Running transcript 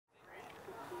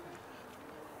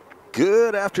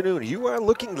Good afternoon. You are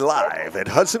looking live at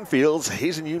Hudson Fields,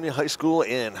 Hazen Union High School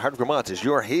in Hardwick, Vermont, as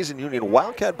your Hazen Union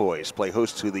Wildcat boys play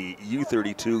host to the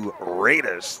U32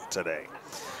 Raiders today.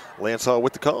 Lance Hall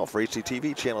with the call for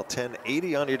HCTV channel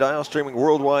 1080 on your dial, streaming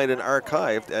worldwide and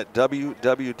archived at www.hctv.us.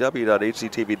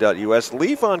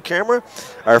 Leaf on camera,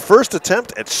 our first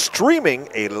attempt at streaming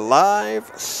a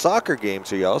live soccer game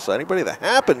to y'all. So anybody that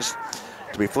happens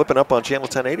to be flipping up on channel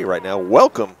 1080 right now,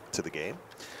 welcome to the game.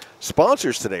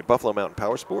 Sponsors today, Buffalo Mountain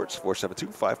Power Sports,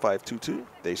 472-5522.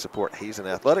 They support Hazen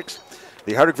Athletics.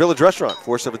 The Hardwick Village Restaurant,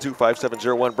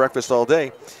 472-5701, breakfast all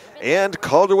day. And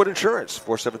Calderwood Insurance,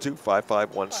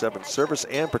 472-5517, service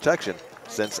and protection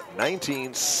since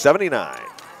 1979.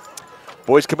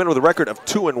 Boys come in with a record of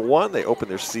 2-1. They opened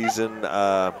their season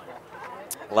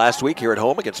last week here at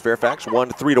home against Fairfax,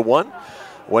 3-1.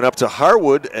 Went up to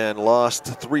Harwood and lost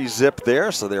 3-0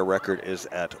 there, so their record is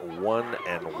at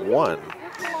 1-1.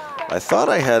 I thought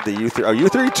I had the U32. Oh,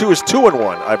 U32 is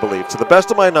 2-1, I believe. To the best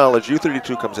of my knowledge,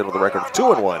 U32 comes in with a record of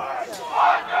 2-1.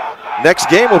 Next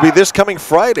game will be this coming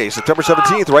Friday, September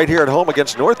 17th, right here at home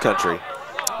against North Country.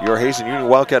 Your Hazen Union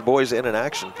Wildcat boys in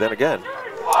action then again.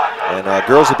 And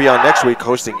girls will be on next week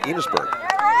hosting Enosburg.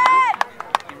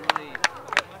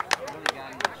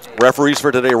 Referees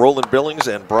for today, Roland Billings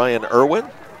and Brian Irwin.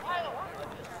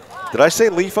 Did I say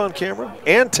Leaf on camera?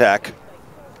 And Tech.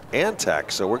 And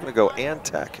Tech, so we're going to go and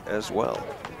Tech as well.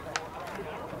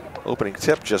 Opening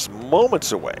tip just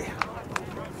moments away.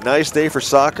 Nice day for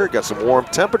soccer, got some warm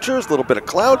temperatures, a little bit of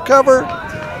cloud cover,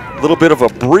 a little bit of a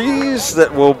breeze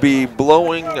that will be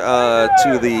blowing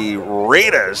to the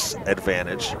Raiders'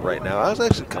 advantage right now. I was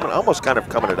actually almost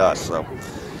coming at us, so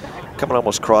coming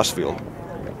almost crossfield.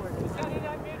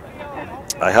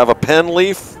 I have a pen,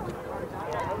 Leaf.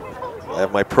 I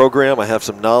have my program, I have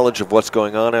some knowledge of what's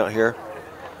going on out here.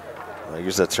 I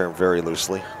use that term very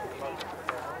loosely.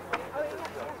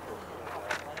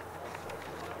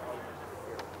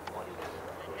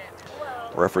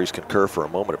 Referees concur for a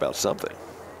moment about something.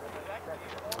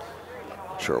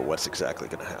 Not sure what's exactly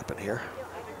going to happen here.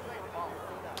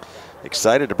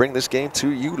 Excited to bring this game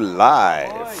to you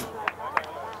live.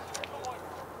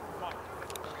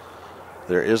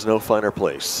 There is no finer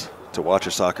place to watch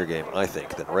a soccer game, I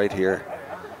think, than right here,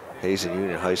 Hazen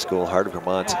Union High School, Hardwick,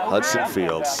 Vermont, Hudson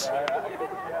Fields.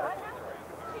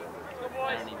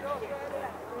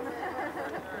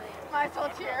 Might as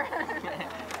well cheer.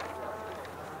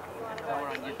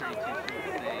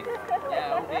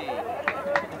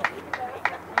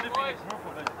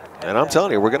 And I'm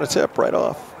telling you, we're going to tip right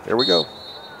off. Here we go.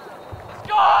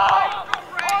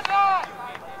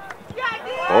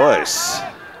 Boys,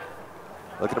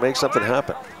 looking to make something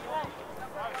happen.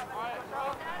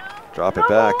 Drop it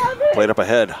back, played up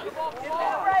ahead.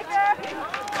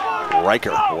 Riker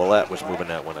Willette was moving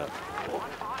that one up.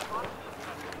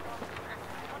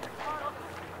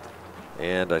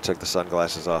 And I took the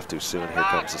sunglasses off too soon. Here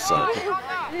comes the sun.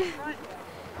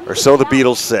 Or so the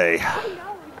Beatles say.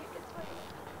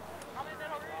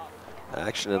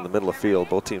 Action in the middle of field.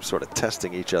 Both teams sort of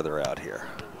testing each other out here.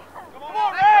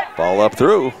 Ball up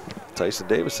through. Tyson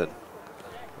Davison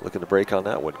looking to break on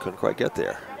that one. Couldn't quite get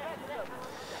there.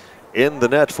 In the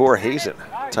net for Hazen,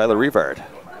 Tyler Revard.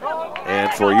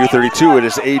 And for U32, it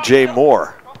is A.J.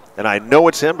 Moore. And I know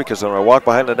it's him because when I walked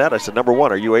behind the net, I said, "Number 1,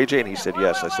 are you AJ?" And he said,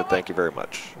 "Yes." I said, "Thank you very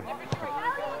much.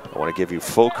 I want to give you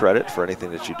full credit for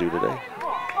anything that you do today."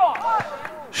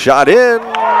 Shot in,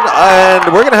 and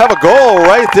we're going to have a goal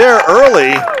right there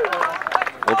early.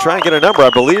 We'll try and get a number. I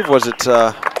believe, was it...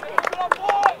 Let's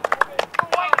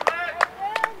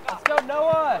go,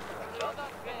 Noah.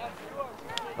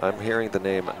 I'm hearing the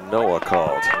name Noah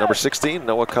called. Number 16,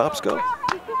 Noah Kopsko.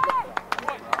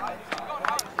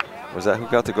 Was that who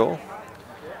got the goal?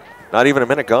 Not even a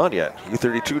minute gone yet.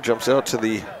 U32 jumps out to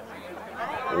the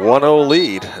 1-0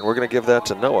 lead, and we're going to give that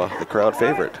to Noah, the crowd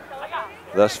favorite,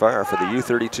 thus far for the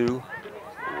U32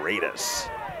 Raiders.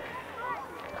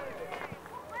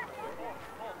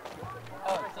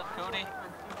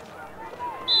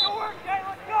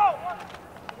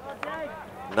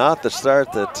 Not the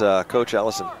start that Coach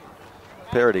Allison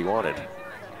Parody wanted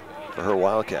for her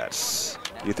Wildcats.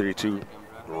 U32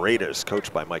 Raiders,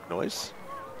 coached by Mike Noyes.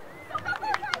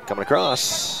 Coming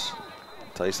across.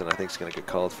 Tyson, I think, is going to get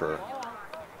called for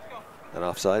an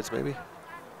offsides, maybe.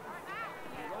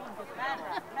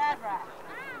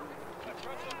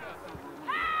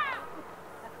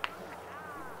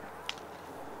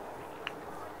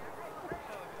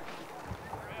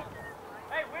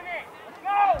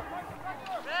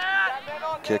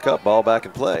 Kick up, ball back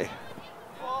in play.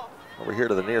 Over here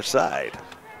to the near side.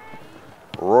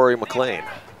 Rory McLean.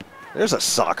 There's a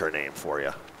soccer name for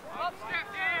you.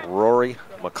 Rory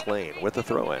McLean with the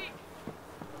throw in.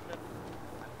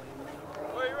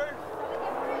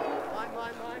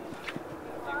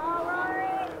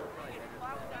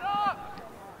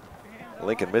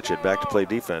 Lincoln Mitchell back to play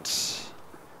defense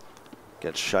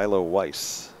against Shiloh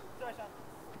Weiss.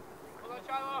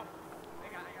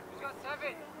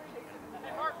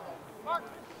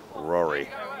 Rory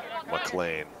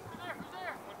McLean.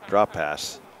 Drop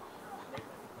pass.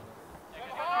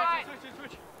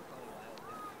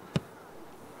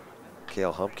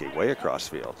 Cale Humke way across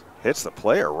field. Hits the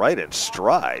player right in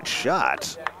stride.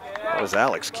 Shot. That was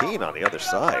Alex Keene on the other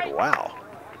side. Wow.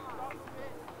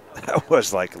 That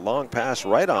was like a long pass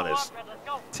right on his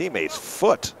teammate's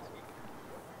foot.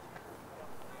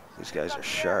 These guys are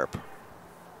sharp.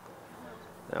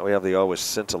 Now we have the always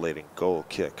scintillating goal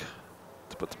kick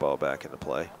to put the ball back into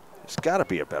play. There's got to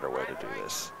be a better way to do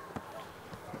this.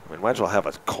 I mean, might as well have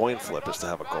a coin flip as to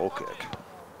have a goal kick.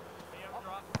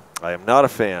 I am not a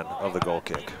fan of the goal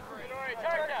kick.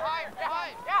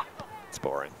 It's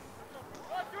boring.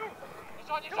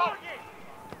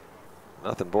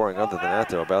 Nothing boring other than that,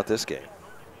 though, about this game.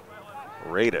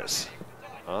 Raiders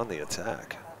on the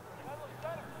attack.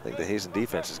 I think the Hazen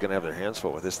defense is going to have their hands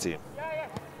full with this team.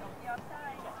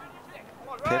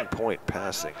 Pinpoint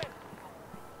passing.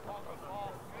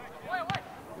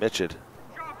 Mitchell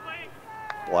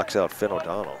blocks out Finn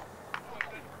O'Donnell.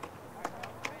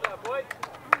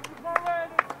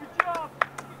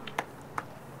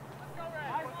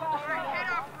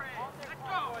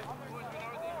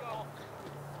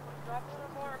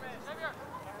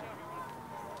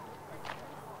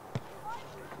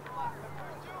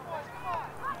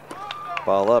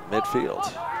 Ball up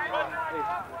midfield.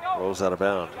 Rolls out of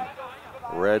bounds.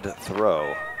 Red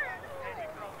throw.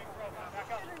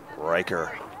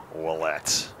 Riker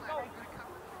Willett.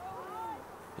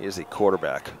 He is the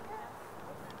quarterback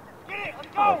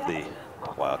of the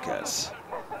Wildcats.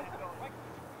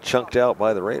 Chunked out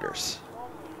by the Raiders.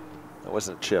 That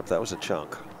wasn't a chip, that was a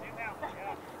chunk.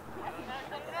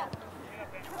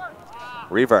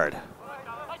 Revard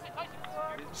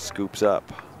scoops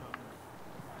up.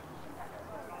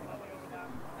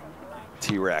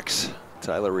 T-Rex,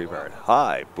 Tyler Revard.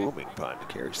 High, booming punt.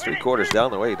 Carries 3/4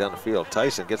 down the way, down the field.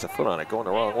 Tyson gets a foot on it, going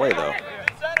the wrong way though.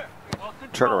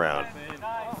 Turnaround.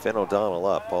 Finn O'Donnell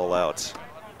up, ball out.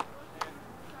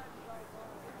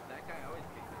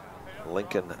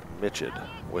 Lincoln Mitchell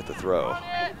with the throw.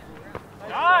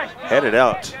 Headed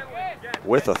out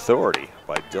with authority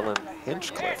by Dylan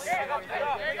Hinchcliffe.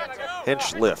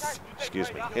 Hinchliff,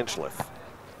 excuse me, Hinchliff,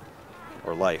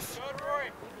 or Life.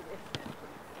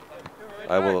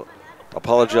 I will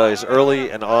apologize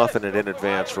early and often and in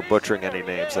advance for butchering any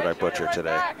names that I butcher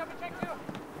today.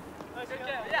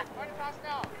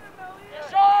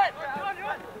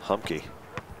 Humke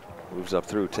moves up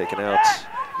through, taken out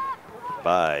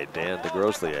by Dan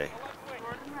DeGroslier.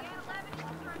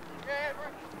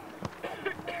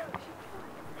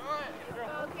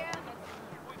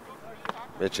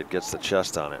 Mitchell gets the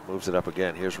chest on it, moves it up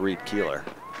again. Here's Reed Keeler.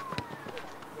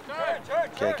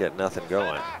 Can't get nothing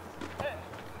going.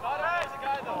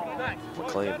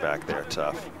 McLean back there,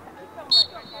 tough.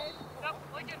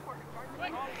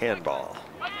 Handball.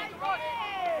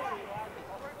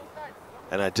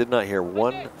 And I did not hear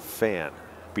one fan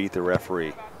beat the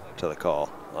referee to the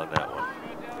call on that one.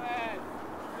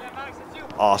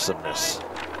 Awesomeness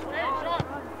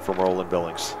from Roland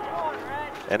Billings.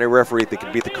 Any referee that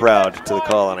can beat the crowd to the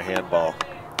call on a handball,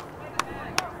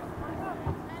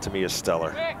 to me, is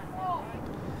stellar.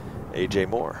 A.J.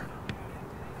 Moore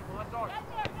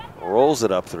rolls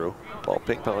it up through. Ball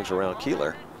ping pongs around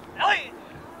Keeler.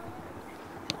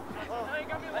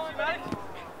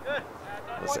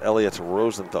 That's Elliot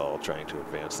Rosenthal trying to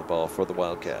advance the ball for the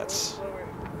Wildcats.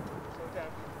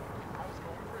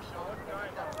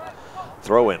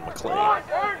 Throw in McLean.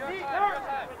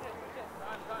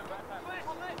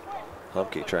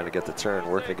 Humke trying to get the turn,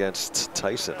 work against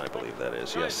Tyson, I believe that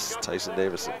is. Yes, Tyson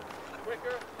Davison.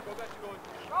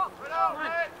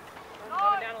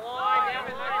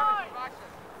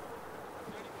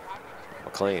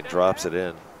 McLean drops it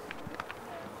in.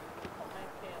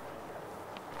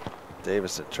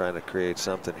 Davison trying to create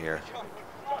something here.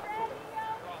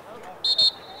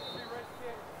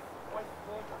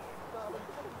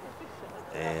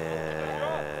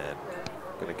 And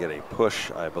gonna get a push,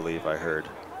 I believe I heard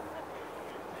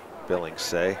Billings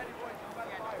say.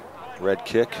 Red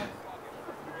kick.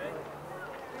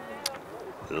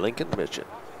 Lincoln Mitchell.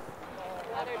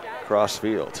 Cross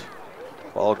field.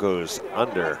 Ball goes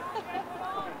under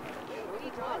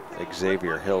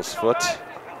Xavier Hill's foot.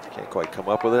 Can't quite come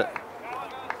up with it.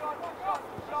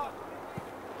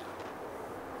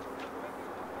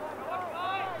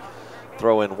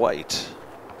 throw in White.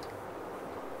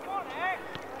 I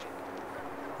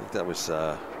think that was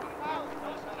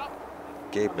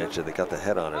Gabe Mitchell that got the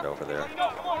head on it over there.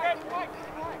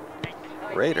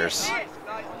 Raiders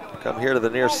come here to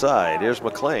the near side. Here's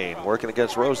McLean working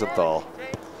against Rosenthal.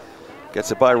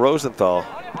 Gets it by Rosenthal.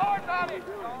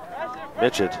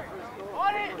 Mitchell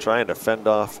trying to fend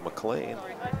off McLean.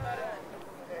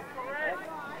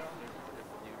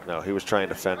 No, he was trying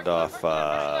to fend off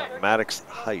Maddox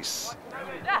Heiss,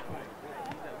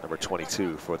 number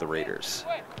 22 for the Raiders.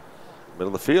 Middle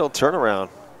of the field, turnaround.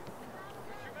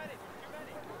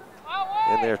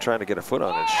 In there trying to get a foot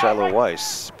on it, Shiloh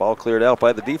Weiss. Ball cleared out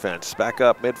by the defense. Back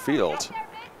up midfield.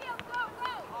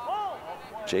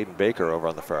 Jaden Baker over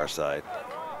on the far side.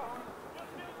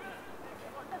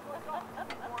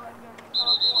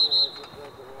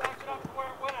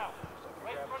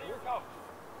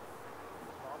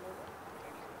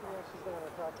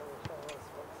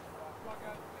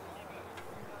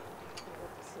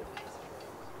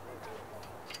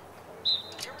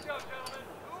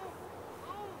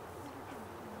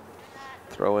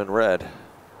 Throw in red.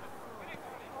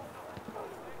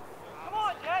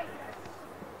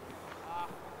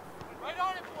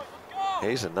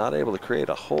 Hazen not able to create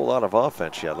a whole lot of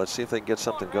offense yet. Let's see if they can get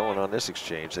something going on this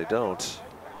exchange. They don't.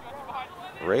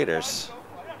 Raiders.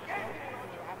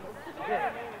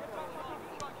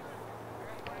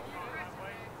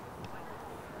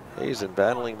 Hazen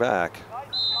battling back.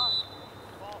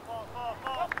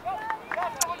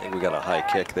 I think we got a high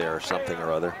kick there or something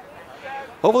or other.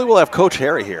 Hopefully we'll have Coach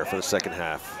Harry here for the second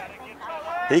half.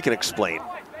 He can explain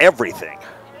everything.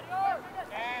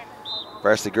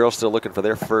 Varsity girls still looking for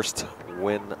their first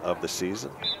win of the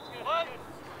season.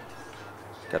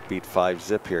 Got beat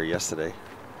 5-0 here yesterday.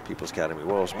 People's Academy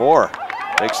Wolves. Moore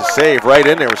makes a save right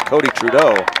in there was Cody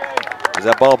Trudeau. As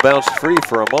that ball bounced free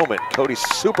for a moment. Cody's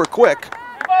super quick.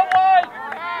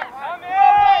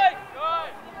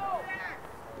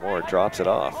 Moore drops it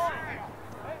off.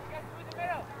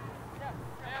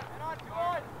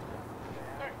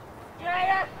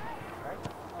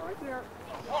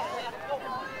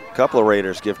 Couple of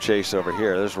Raiders give chase over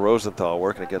here. There's Rosenthal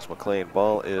working against McLean.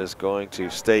 Ball is going to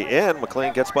stay in.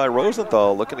 McLean gets by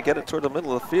Rosenthal, looking to get it toward the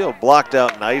middle of the field. Blocked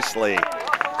out nicely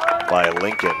by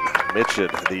Lincoln Mitchell,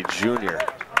 the junior.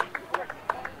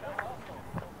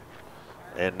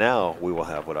 And now we will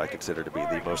have what I consider to be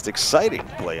the most exciting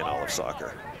play in all of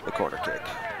soccer, the corner kick.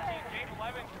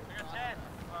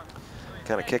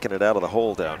 Kind of kicking it out of the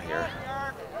hole down here.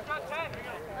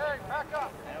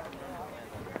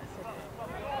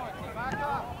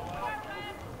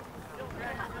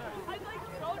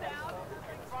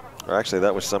 Or actually,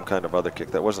 that was some kind of other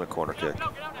kick. That wasn't a corner kick.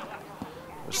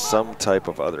 It was some type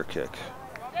of other kick.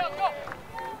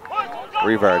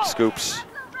 Rivard scoops.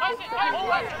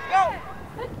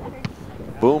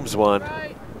 Booms one.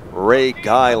 Ray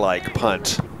Guy-like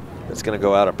punt. It's going to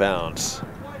go out of bounds.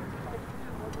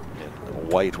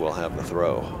 And White will have the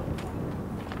throw.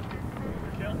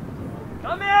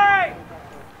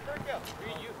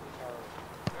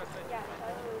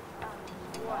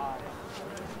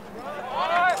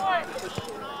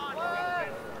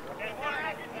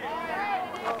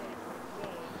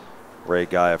 Ray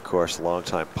Guy, of course,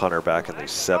 longtime punter back in the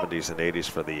 70s and 80s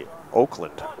for the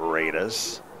Oakland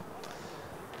Raiders.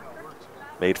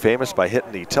 Made famous by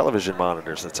hitting the television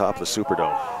monitors at the top of the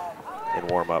Superdome in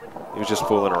warm-up. He was just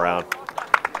fooling around.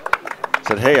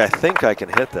 Said, hey, I think I can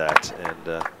hit that,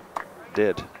 and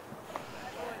did.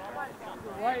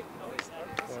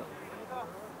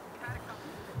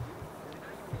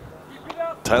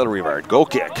 Tyler Rivard, goal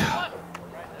kick.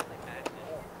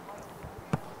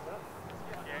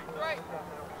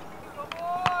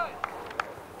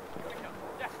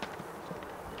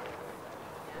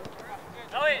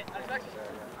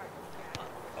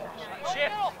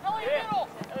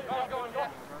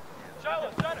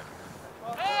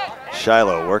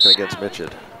 Shiloh working against Mitchell.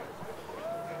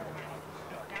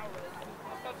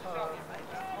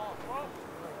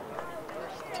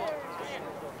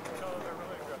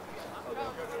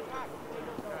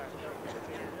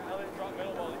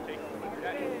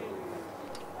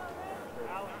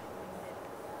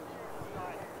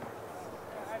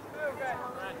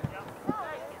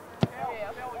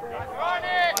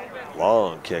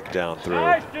 Long kick down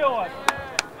through.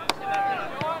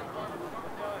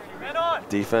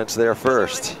 Defense there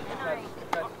first.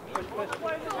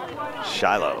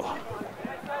 Shiloh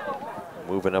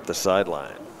moving up the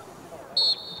sideline.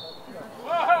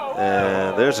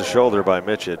 And there's a shoulder by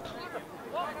Mitchell.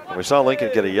 And we saw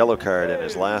Lincoln get a yellow card in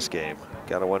his last game.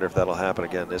 Gotta wonder if that'll happen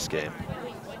again this game.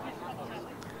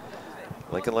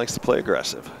 Lincoln likes to play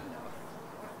aggressive.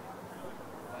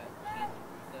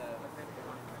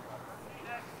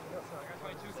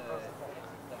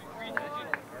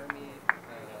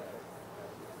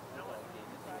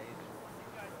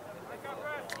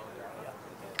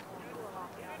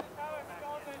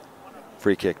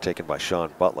 Free kick taken by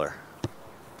Sean Butler.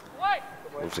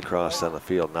 Moves across down the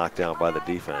field, knocked down by the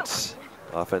defense.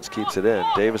 Offense keeps it in.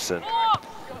 Davison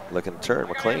looking to turn.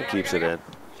 McLean keeps it in.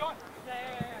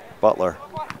 Butler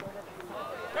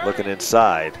looking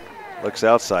inside. Looks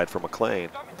outside for McLean.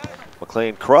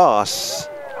 McLean cross.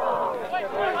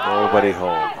 Nobody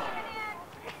home.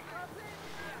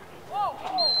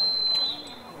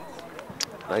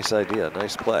 Nice idea,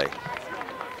 nice play.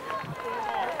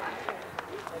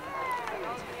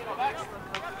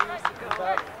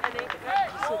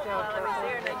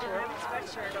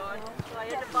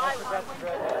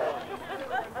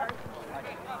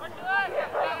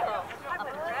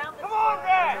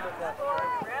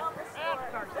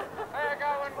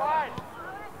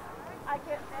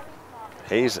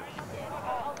 Hazen.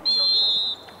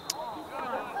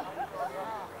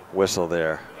 Whistle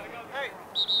there. Hey,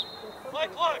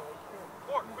 Blake, look.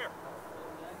 Come here.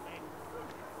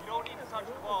 You don't need to touch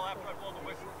the ball after I blow the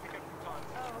whistle. Kick it a few times.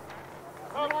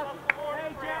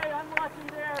 Hey, Jay, I'm watching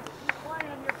there. You're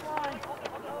playing, you're fine.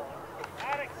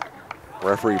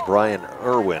 Referee Brian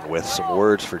Irwin with some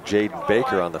words for Jaden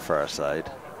Baker on the far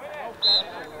side.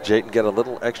 Jaden get a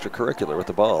little extracurricular with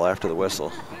the ball after the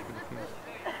whistle.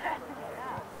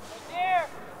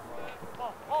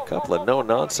 Couple of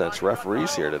no-nonsense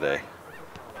referees here today.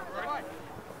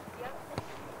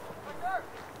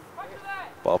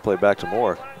 Ball played back to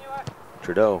Moore.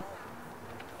 Trudeau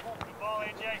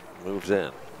moves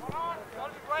in.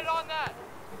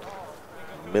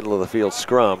 Middle of the field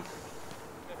scrum.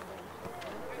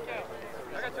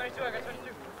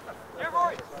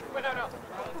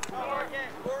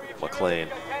 McLean.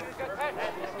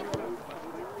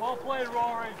 Ball played,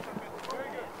 Rory.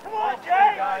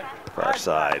 Far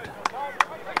side.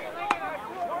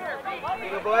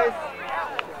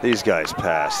 These guys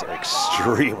pass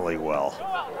extremely well.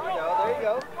 There you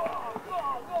go.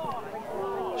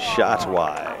 Shot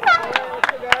wide.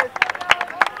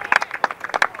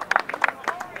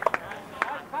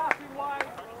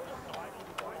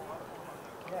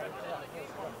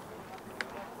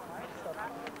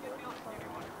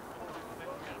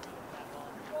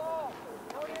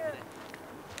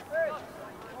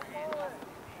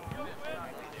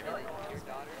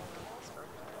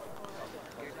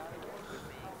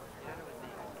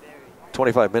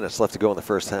 .25 minutes left to go in the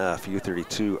first half.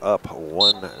 U32 up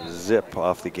 1-0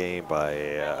 off the game by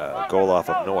a goal off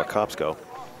of Noah Kopsko.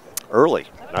 Early,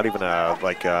 not even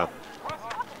like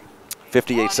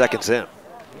 58 seconds in.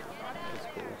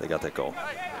 They got that goal.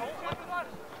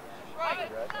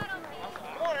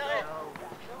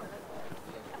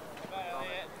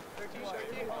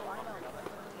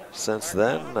 Since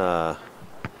then, I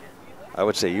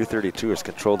would say U32 has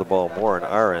controlled the ball more on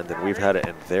our end than we've had it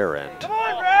in their end.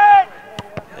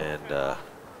 And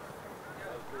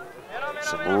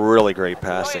some really great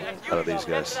passing out of these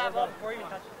guys.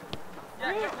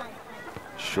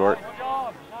 Short,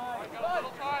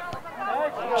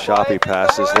 choppy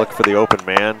passes, look for the open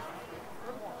man.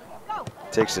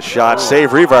 Takes a shot, save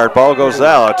Rivard, ball goes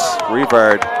out.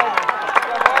 Rivard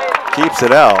keeps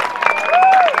it out.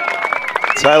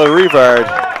 Tyler Rivard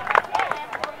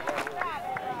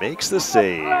makes the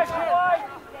save.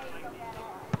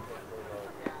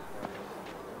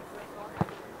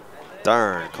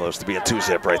 Darn close to being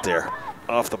 2-0 right there.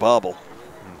 Off the bobble.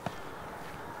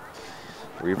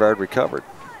 Rivard recovered.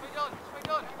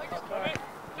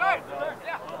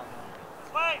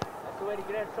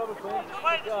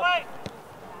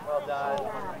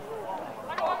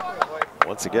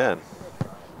 Once again,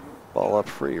 ball up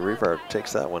free. Rivard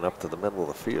takes that one up to the middle of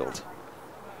the field.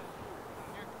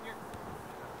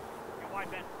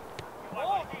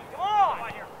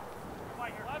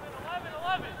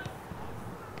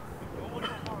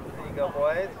 Go,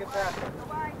 boys. Good pass.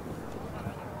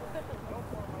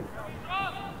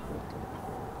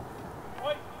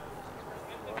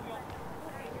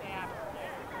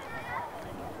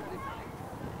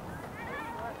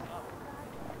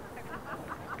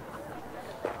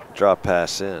 Drop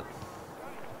pass in.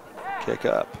 Kick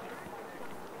up.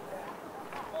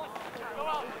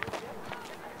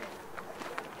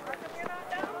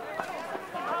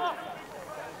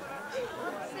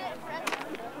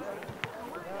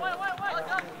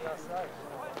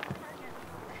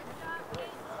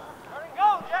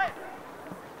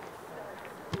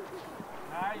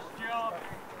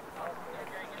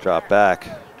 Drop back.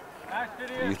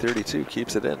 U32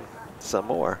 keeps it in. Some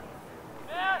more.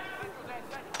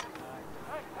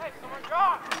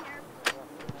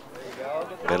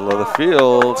 Middle of the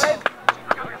field.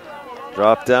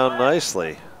 Dropped down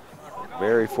nicely.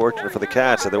 Very fortunate for the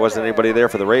Cats that there wasn't anybody there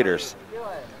for the Raiders.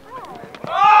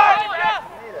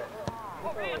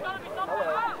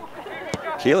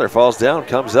 Keeler falls down,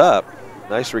 comes up.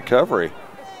 Nice recovery.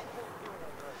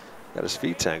 Got his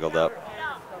feet tangled up.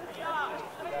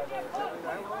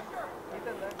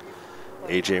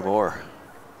 A.J. Moore.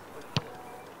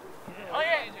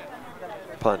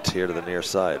 Punt here to the near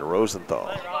side.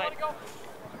 Rosenthal.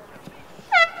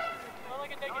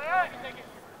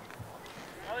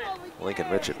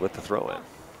 Lincoln Mitchell with the throw in.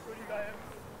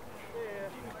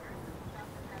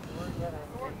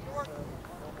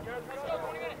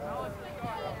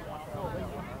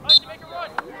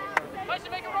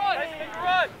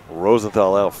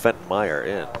 Rosenthal out, Fenton-Meyer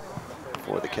in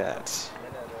for the Cats.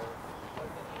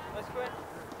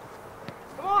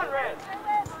 Come on, Red.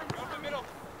 Go to the middle.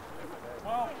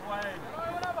 Well played.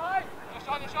 Nice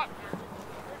shot, nice shot.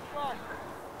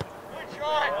 Good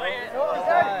shot.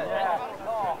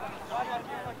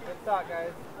 Good shot,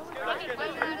 guys.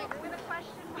 With a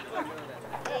question.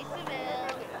 Hey, Seville.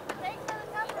 Thanks for the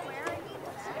Tupperware. I need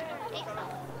this.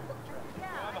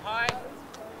 Come behind.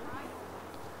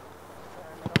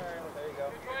 There you go.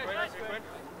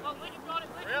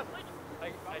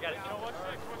 I got it. You know what's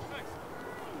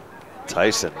next?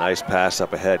 Tyson, nice pass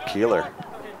up ahead. Keeler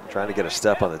trying to get a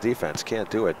step on the defense. Can't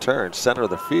do it. Turns, center of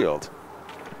the field.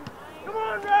 Come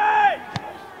on, Ray!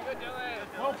 Good, Dylan.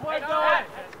 Well played, Dylan.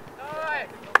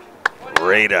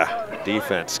 Rada.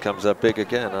 Defense comes up big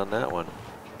again on that one.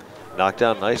 Knocked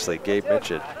down nicely, Gabe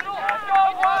Mitchell.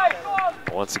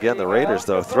 Once again, the Raiders,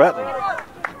 though, threaten.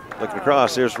 Looking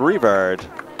across, here's Revard.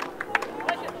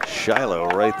 Shiloh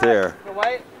right there.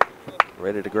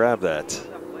 Ready to grab that.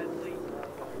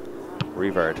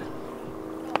 Revard.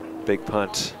 Big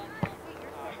punt.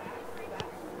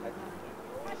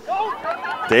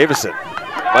 Davison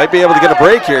might be able to get a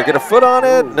break here. Get a foot on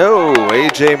it. No,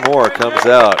 A.J. Moore comes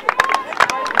out.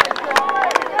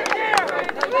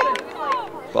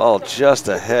 Ball just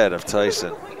ahead of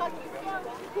Tyson.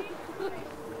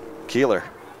 Keeler.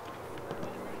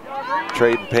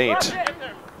 Trading paint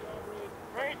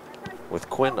with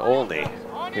Quinn Olney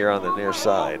here on the near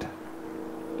side.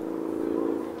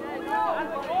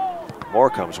 Moore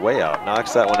comes way out,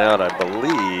 knocks that one out. I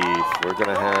believe we're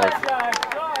going to have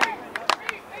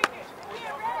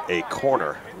a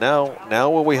corner. Now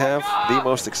will we have the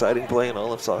most exciting play in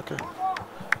all of soccer?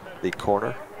 The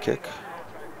corner kick.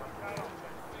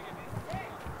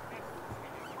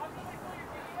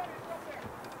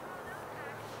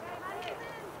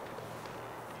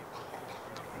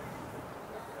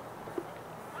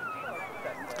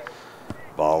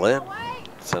 Ball in,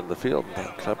 send the field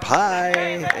up high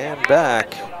and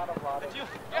back.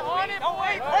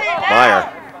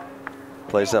 Meyer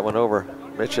plays that one over,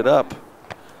 Mitch it up,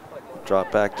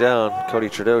 drop back down. Cody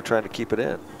Trudeau trying to keep it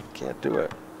in, can't do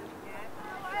it.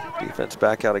 Defense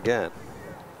back out again.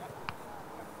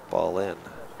 Ball in.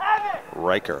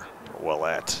 Riker,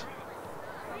 Willette.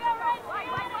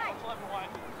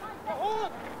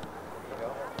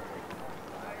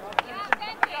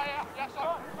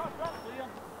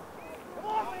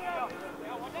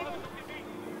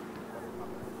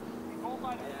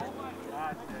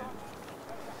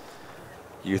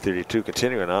 U32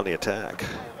 continuing on the attack.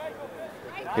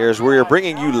 Here's where you're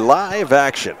bringing you live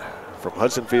action from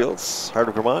Hudson Fields, heart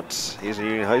of Vermont. Hazen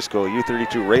Union High School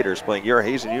U32 Raiders playing your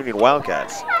Hazen Union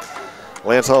Wildcats.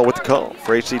 Lance Hall with the call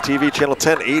for HCTV channel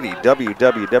 1080.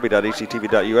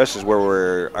 www.hctv.us is where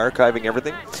we're archiving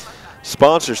everything.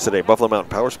 Sponsors today, Buffalo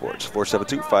Mountain Power Sports,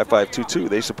 472-5522.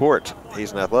 They support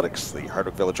Hazen Athletics, the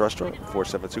Hardwick Village Restaurant,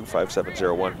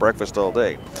 472-5701. Breakfast all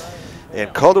day.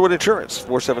 And Calderwood Insurance,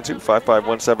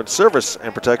 472-5517. Service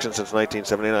and protection since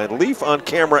 1979. Leaf on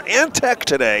camera and tech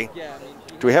today.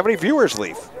 Do we have any viewers,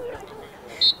 Leaf?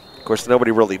 Of course,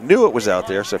 nobody really knew it was out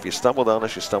there, so if you stumbled on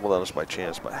us, you stumbled on us by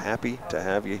chance. But happy to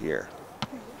have you here.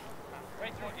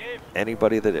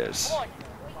 Anybody that is.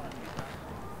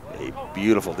 A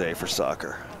beautiful day for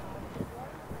soccer.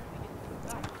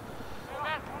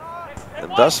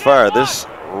 And thus far, this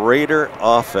Raider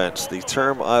offense, the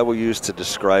term I will use to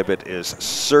describe it is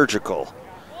surgical.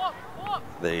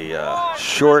 The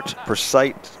short,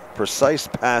 precise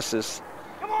passes,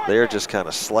 they're just kind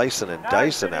of slicing and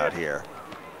dicing out here.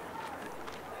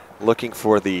 Looking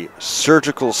for the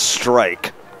surgical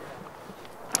strike.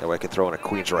 That way I could throw in a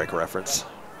Queensryche reference.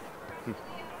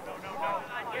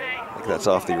 I think that's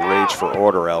off the Rage for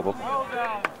Order album, if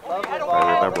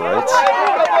I remember right.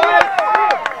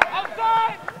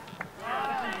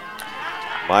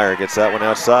 Meyer gets that one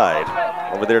outside.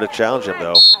 Over there to challenge him,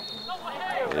 though,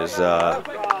 is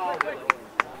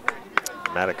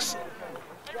Maddox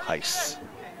Heiss.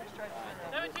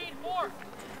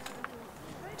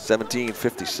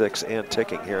 17:56 and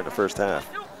ticking here in the first half.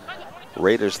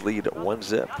 Raiders lead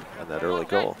 1-0 on that early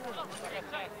goal.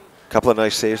 Couple of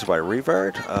nice saves by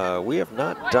Rivard. We have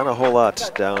not done a whole lot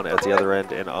down at the other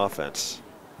end in offense.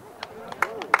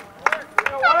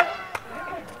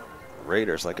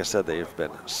 Raiders, like I said, they've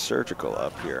been surgical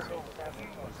up here.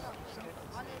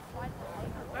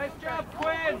 Nice job,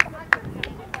 Quinn.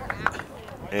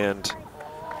 And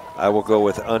I will go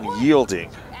with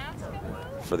unyielding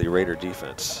for the Raider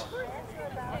defense.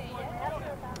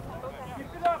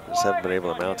 Just haven't been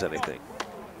able to mount anything.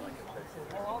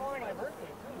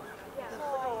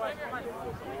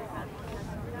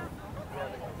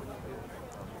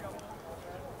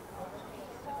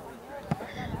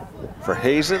 For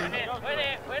Hazen,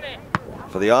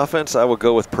 for the offense, I will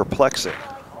go with perplexing.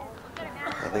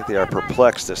 I think they are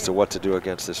perplexed as to what to do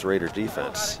against this Raider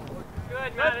defense.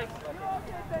 Good, Maddie.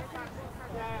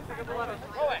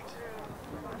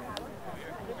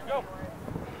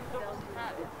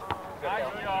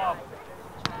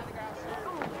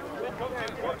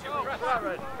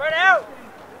 Spread out.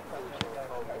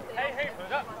 Hey,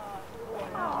 put up.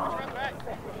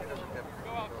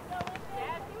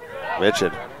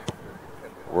 Mitchell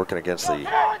working against the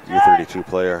U32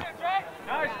 player.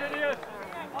 Nice, Phineas.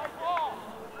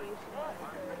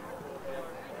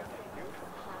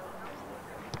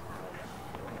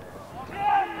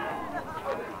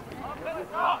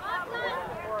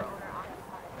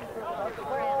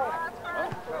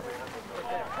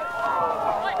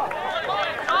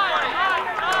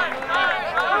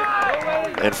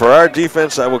 And for our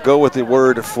defense, I will go with the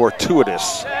word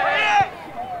fortuitous.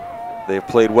 They've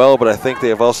played well, but I think they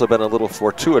have also been a little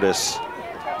fortuitous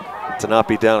to not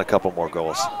be down a couple more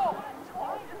goals.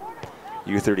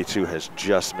 U32 has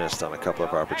just missed on a couple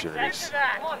of opportunities.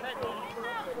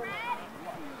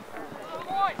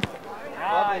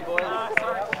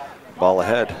 Ball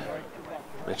ahead.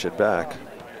 Mitch it back.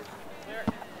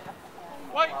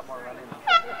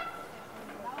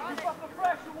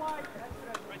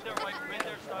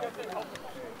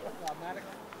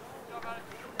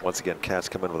 Once again, Cats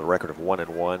come in with a record of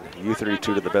 1-1. U32,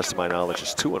 to the best of my knowledge,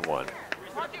 is 2-1.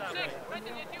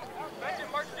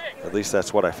 At least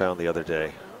that's what I found the other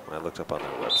day when I looked up on their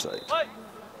website.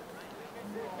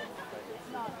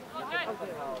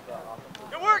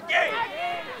 Good work, Gabe.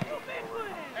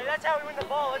 Hey, that's how we win the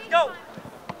ball. Let's go.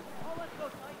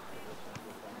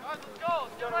 Let's go.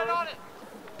 Get right on it.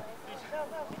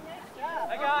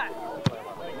 I got it.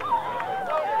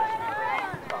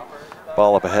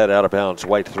 Ball up ahead, out of bounds,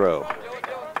 White throw.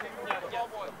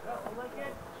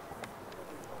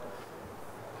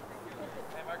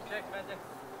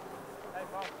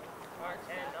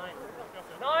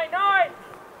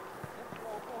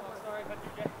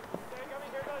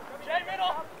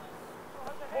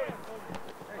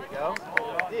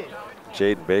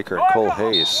 Jaden Baker and Cole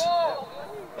Hayes,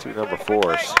 two number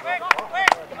 4s.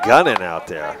 Gunning out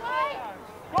there.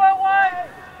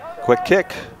 Quick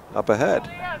kick up ahead.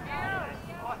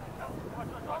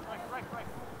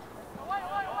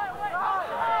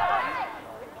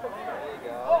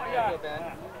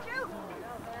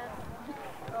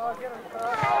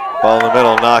 Ball in the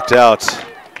middle, knocked out.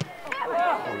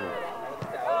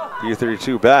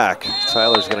 U32 back.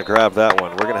 Tyler's going to grab that one.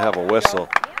 We're going to have a whistle.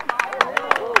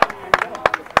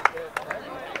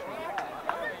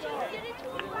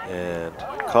 And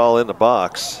call in the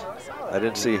box. I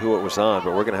didn't see who it was on,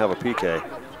 but we're going to have a PK.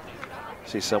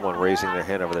 See someone raising their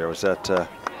hand over there. Was that?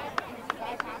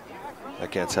 I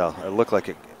can't tell. It looks like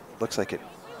it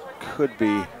could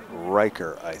be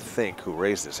Riker, I think, who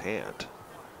raised his hand.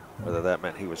 Whether that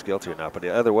meant he was guilty or not, but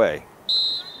the other way,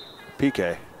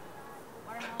 PK.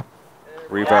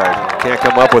 Rivard can't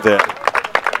come up with it.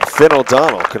 Finn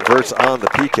O'Donnell converts on the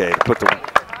PK to put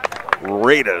the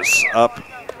Raiders up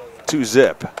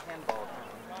 2-0.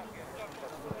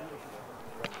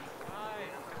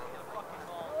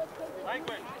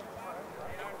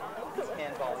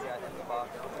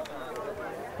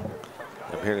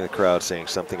 I'm hearing the crowd saying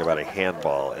something about a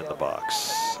handball in the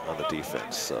box on the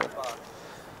defense. So.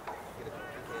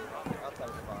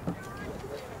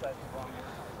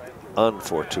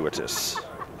 Unfortuitous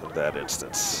in that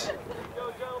instance.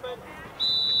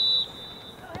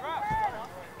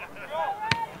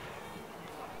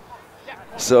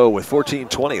 So with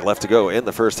 14:20 left to go in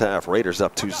the first half, Raiders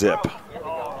up 2-0.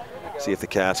 See if the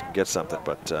Cats can get something,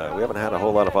 but we haven't had a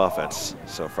whole lot of offense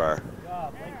so far.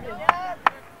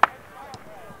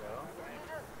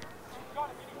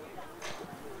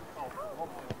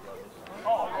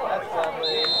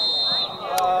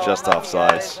 Just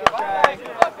offsides.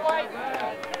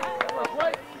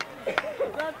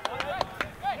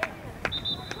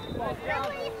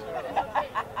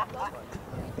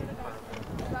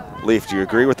 Leaf, do you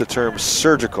agree with the term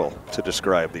surgical to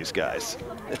describe these guys?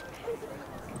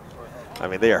 I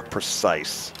mean, they are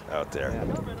precise out there.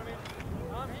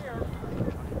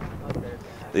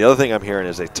 The other thing I'm hearing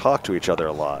is they talk to each other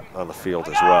a lot on the field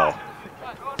as well.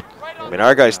 I mean,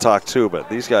 our guys talk too, but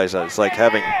these guys, it's like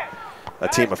having a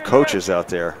team of coaches out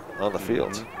there on the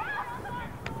field.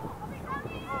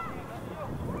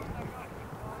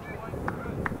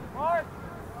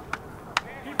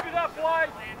 Keep it up, boys.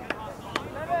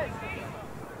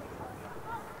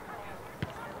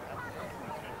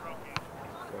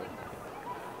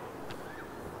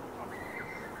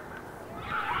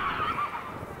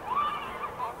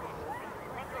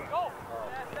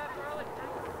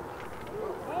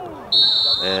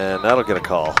 And that'll get a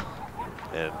call.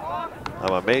 And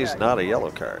I'm amazed not a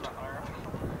yellow card,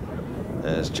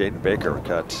 as Jaden Baker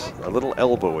got a little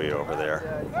elbowy over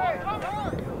there.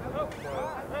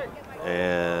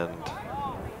 And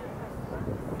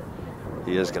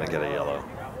he is going to get a yellow.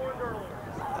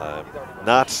 I'm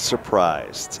not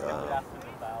surprised.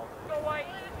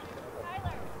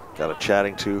 Got a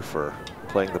chatting to for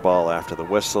playing the ball after the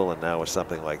whistle, and now with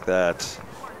something like that,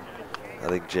 I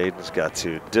think Jaden's got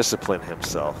to discipline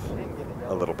himself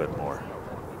a little bit more.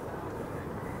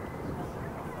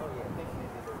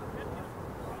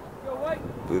 I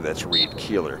believe that's Reed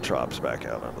Keeler trops back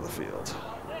out onto the field.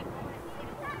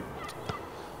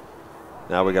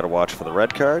 Now we got to watch for the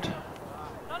red card.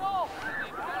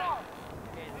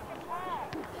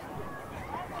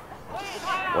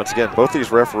 Once again, both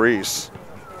these referees,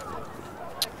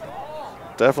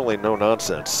 definitely no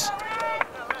nonsense.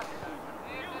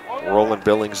 Roland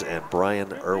Billings and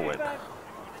Brian Irwin.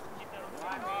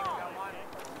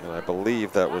 And I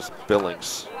believe that was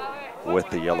Billings with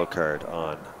the yellow card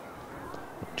on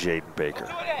Jaden Baker.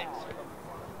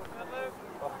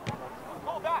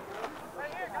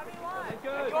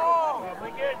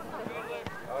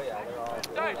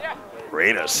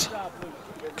 Raiders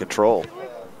control.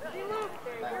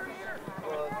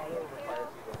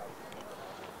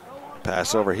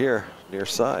 Pass over here, near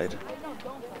side.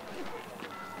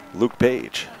 Luke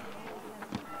Page.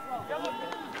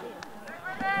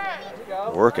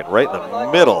 Working right in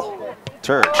the middle.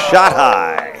 Turn, shot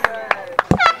high.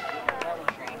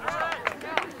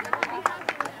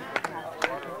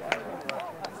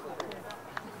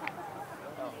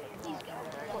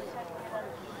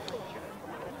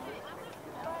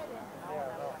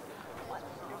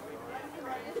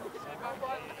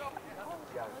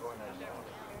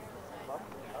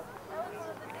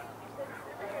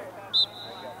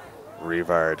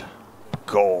 Revard,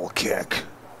 goal kick.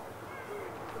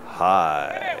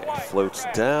 High, floats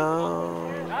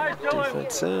down,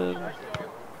 defense in.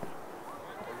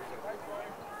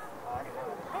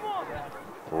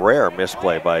 Rare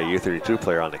misplay by a U32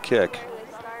 player on the kick.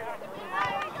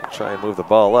 We'll try and move the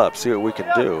ball up, see what we can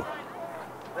do.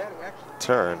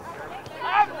 Turn.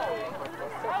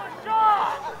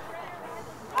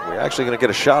 We're actually going to get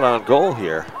a shot on goal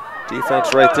here.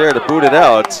 Defense right there to boot it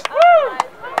out.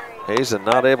 Hazen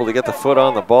not able to get the foot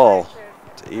on the ball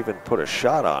to even put a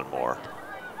shot on Moore.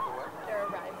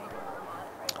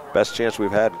 Best chance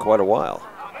we've had in quite a while.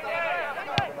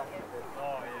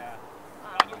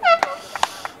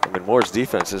 I mean, Moore's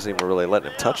defense isn't even really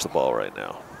letting him touch the ball right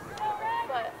now.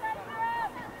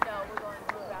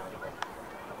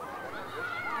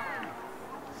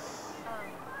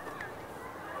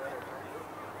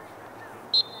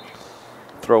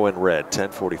 Throw in red,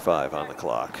 10:45 on the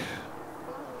clock.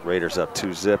 Raiders up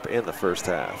 2-0 in the first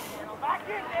half.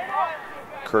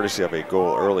 Courtesy of a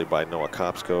goal early by Noah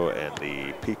Kopsko and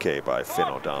the PK by Finn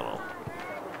O'Donnell.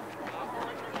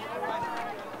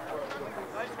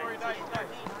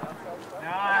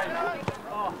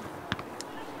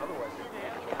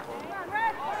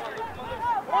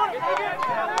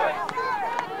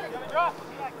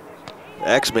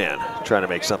 X-Man trying to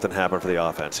make something happen for the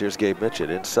offense. Here's Gabe Mitchett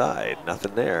inside,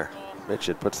 nothing there.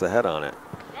 Mitchett puts the head on it.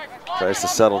 Tries to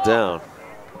settle down.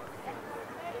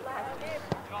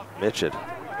 Mitchett,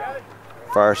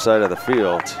 far side of the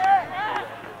field. I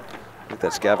think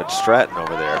that's Gavin Stratton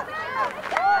over there.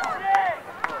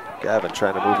 Gavin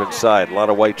trying to move inside. A lot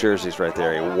of white jerseys right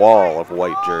there. A wall of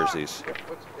white jerseys.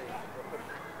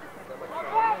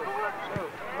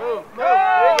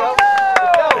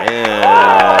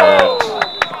 And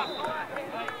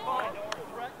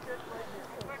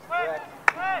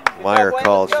Meyer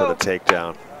calls for the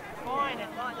takedown.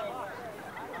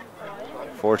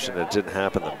 Fortunate it didn't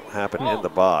happen in the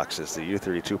box, as the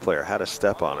U32 player had a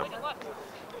step on him.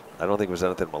 I don't think it was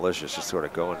anything malicious, just sort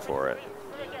of going for it.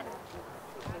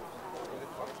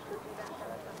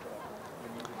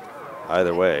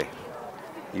 Either way,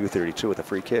 U32 with a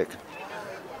free kick.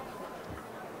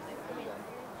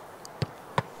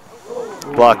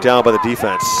 Blocked down by the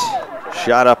defense.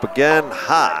 Shot up again,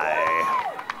 high.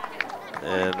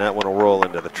 And that one will roll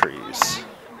into the trees.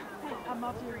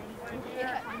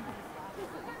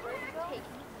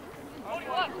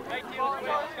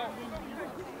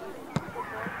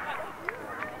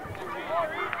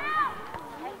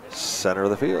 Center of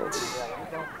the field.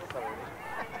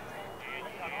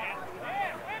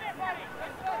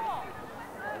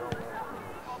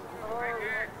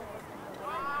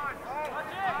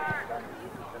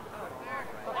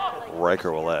 Riker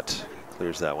Willette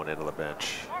clears that one into the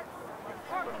bench.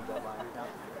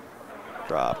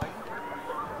 Drop.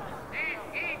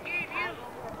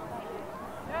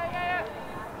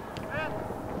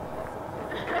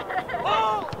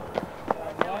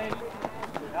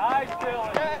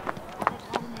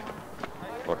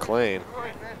 McLean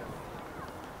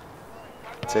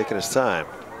taking his time.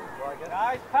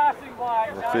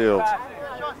 In the field.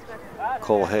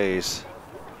 Cole Hayes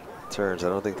turns. I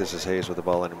don't think this is Hayes with the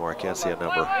ball anymore. I can't see a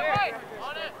number.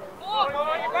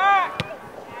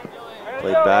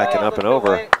 Played back and up and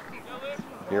over.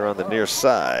 Here on the near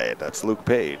side, that's Luke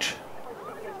Page.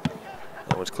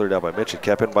 That one's cleared out by Mitch. It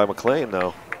kept in by McLean,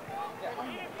 though.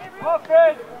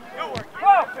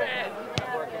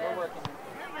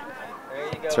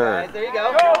 Turn. There you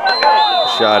go.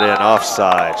 Shot in,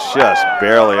 offsides, just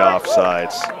barely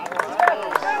offsides.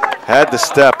 Had the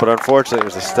step, but unfortunately it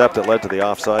was the step that led to the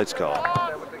offsides call.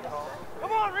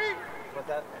 Come on, Reed.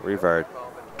 Revard.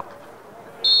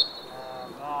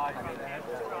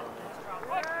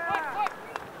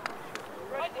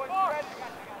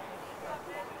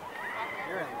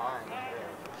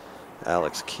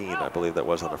 Alex Keene, I believe that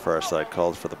was on the far side,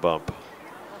 called for the bump.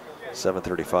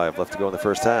 7:35 left to go in the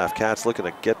first half. Cats looking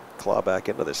to claw back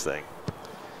into this thing.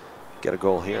 Get a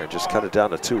goal here and just cut it down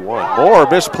to 2-1. More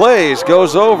misplays,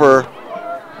 goes over.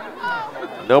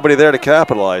 Nobody there to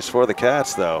capitalize for the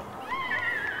Cats, though.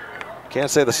 Can't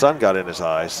say the sun got in his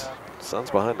eyes.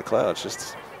 Sun's behind the clouds,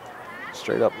 just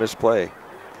straight up misplay.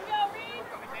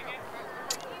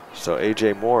 So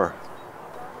AJ Moore,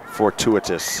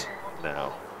 fortuitous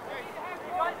now.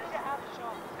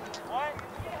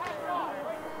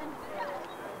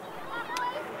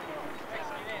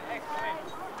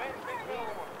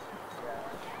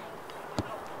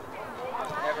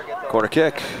 Corner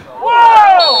kick.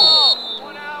 Whoa!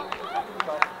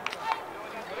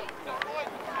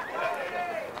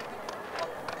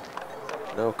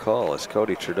 No call as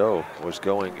Cody Trudeau was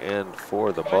going in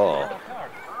for the ball.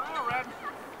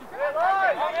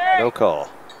 No call.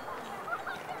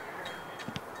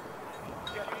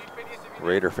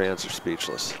 Raider fans are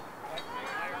speechless.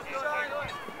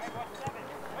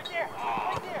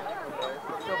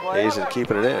 Hazen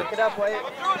keeping it in.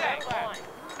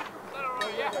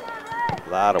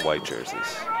 A lot of white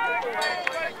jerseys.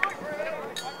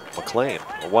 McLean,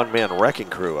 a one-man wrecking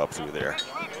crew up through there.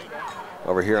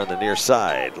 Over here on the near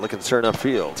side, looking to turn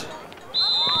upfield.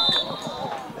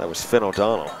 That was Finn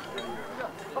O'Donnell.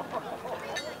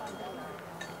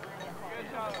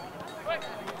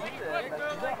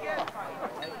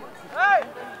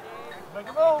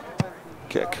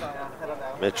 Kick.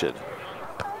 Mitchell.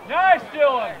 Nice,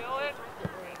 Dylan.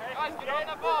 Guys, get on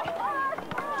the ball.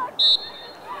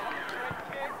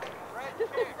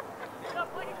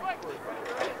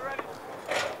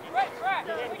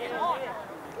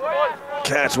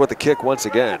 Cats with the kick once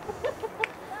again.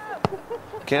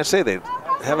 Can't say they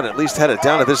haven't at least had it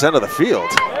down at this end of the field.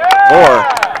 Moore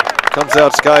comes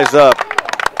out, skies up.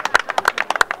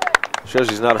 Shows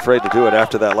he's not afraid to do it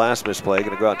after that last misplay.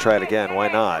 Going to go out and try it again. Why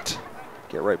not?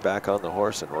 Get right back on the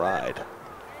horse and ride.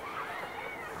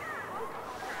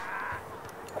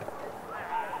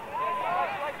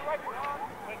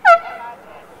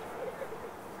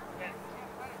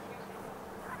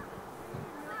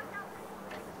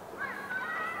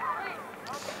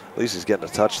 At least he's getting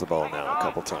to touch the ball now a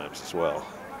couple times as well.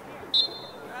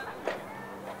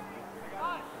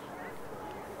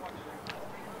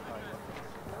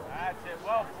 That's it,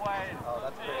 well played.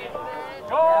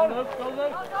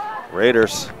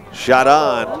 Raiders, shot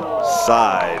on,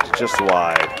 side, just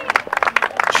wide.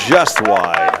 Just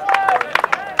wide.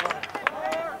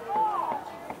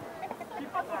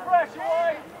 Keep up the pressure,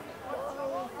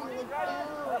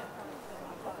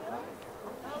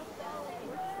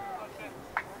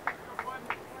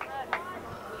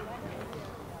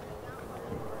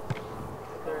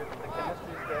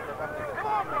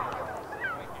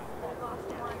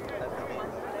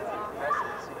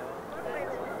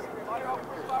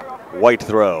 White. White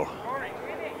throw.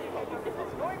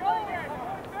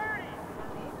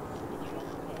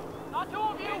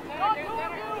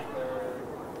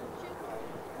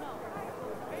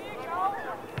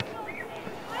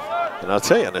 And I'll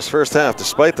tell you, in this first half,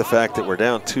 despite the fact that we're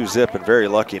down 2-zip and very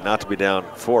lucky not to be down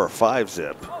 4 or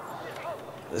 5-zip,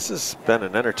 this has been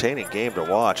an entertaining game to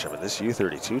watch. I mean, this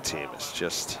U32 team is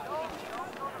just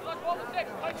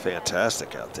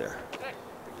fantastic out there.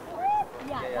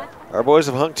 Our boys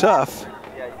have hung tough.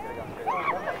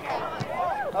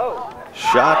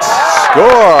 Shots,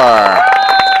 score!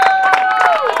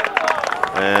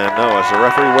 And no, is the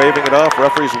referee waving it off?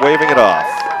 Referee's waving it off.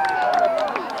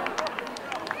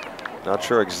 Not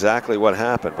sure exactly what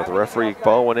happened, but the referee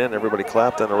ball went in, everybody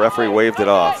clapped, and the referee waved it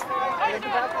off.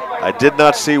 I did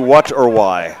not see what or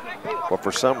why, but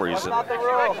for some reason,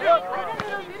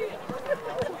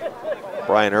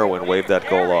 Brian Irwin waved that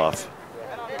goal off.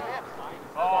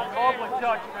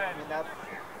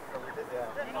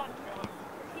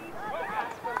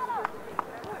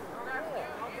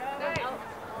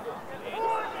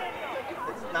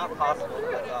 It's not possible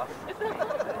to get off.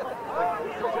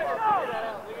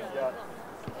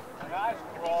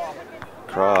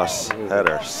 Cross,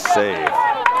 header, save.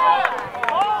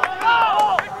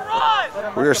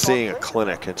 We are seeing a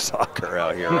clinic in soccer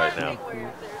out here right now.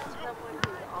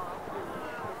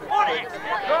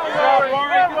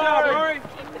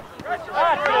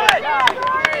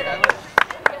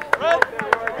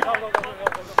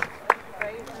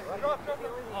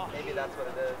 Maybe that's what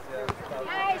it is, yeah.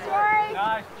 Nice, Rory.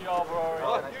 Nice job, Rory.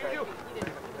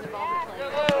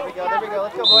 There we go,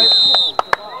 let's go, boys.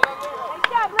 Nice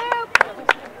job, Luke.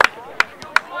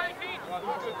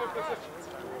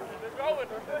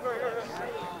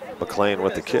 McLean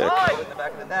with the kick. In the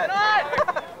back of the net.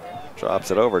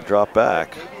 Drops it over, drop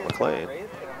back. McLean.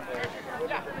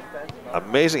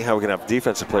 Amazing how we can have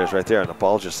defensive players right there and the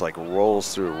ball just like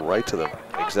rolls through right to the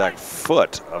exact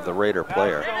foot of the Raider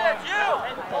player.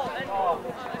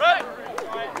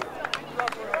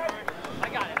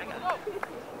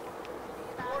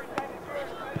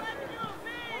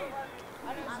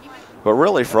 But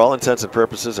really, for all intents and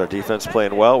purposes, our defense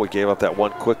playing well. We gave up that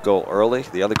one quick goal early.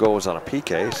 The other goal was on a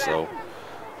PK, so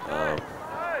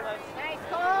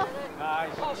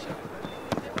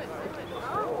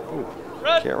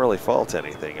can't really fault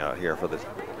anything out here for the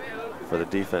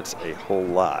defense a whole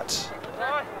lot.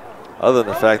 Other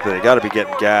than the fact that they got to be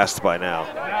getting gassed by now.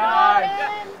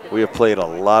 We have played a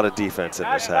lot of defense in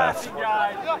this half.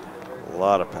 A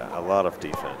lot of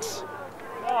defense.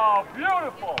 Oh,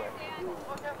 beautiful.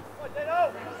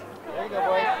 There you go,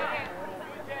 boys.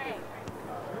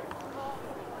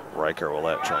 Riker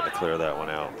Willette trying to clear that one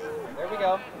out. There we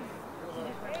go.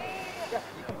 You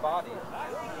can body.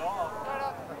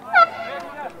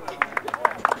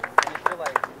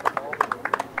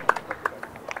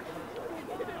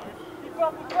 Keep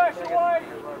up the pressure, White.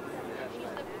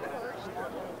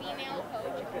 Female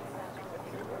coach.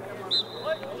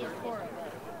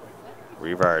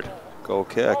 Revard, goal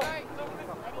kick.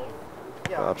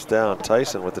 Drops down,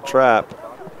 Tyson with the trap.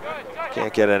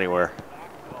 Can't get anywhere.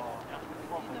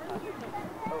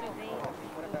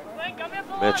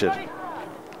 Mitchell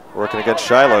working against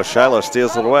Shiloh. Shiloh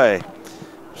steals it away.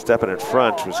 Stepping in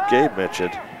front was Gabe Mitchell.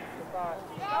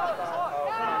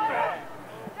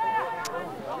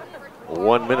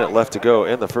 1 minute left to go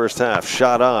in the first half.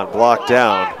 Shot on, blocked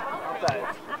down.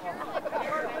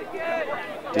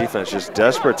 Defense just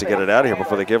desperate to get it out of here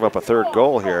before they give up a third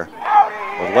goal here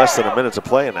with less than a minute to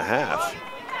play in the half.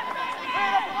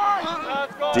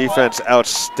 Defense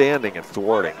outstanding and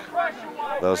thwarting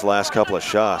those last couple of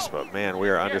shots, but man, we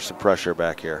are under some pressure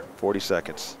back here. 40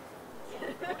 seconds.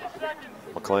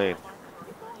 McLean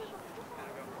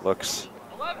looks.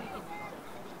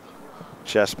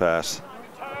 Chest pass.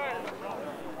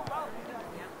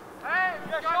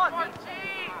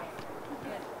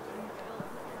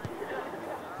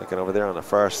 Looking over there on the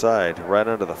far side, right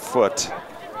under the foot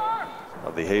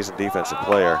of the Hazen defensive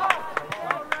player.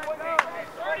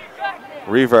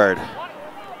 Revard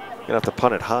gonna have to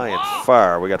punt it high and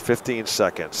far. We got 15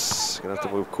 seconds. Gonna have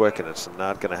to move quick, and it's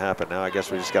not gonna happen. Now I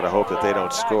guess we just gotta hope that they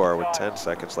don't score with 10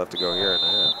 seconds left to go here in the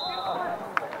half.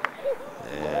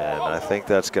 And I think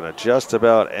that's gonna just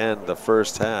about end the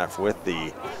first half with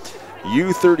the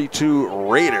U32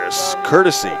 Raiders,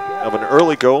 courtesy of an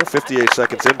early goal, 58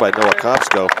 seconds in by Noah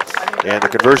Kopsko, and the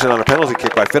conversion on a penalty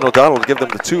kick by Finn O'Donnell to give them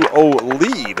the 2-0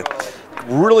 lead.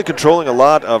 Really controlling a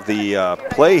lot of the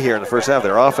play here in the first half.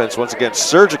 Their offense, once again,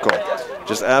 surgical,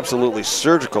 just absolutely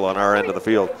surgical on our end of the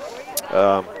field.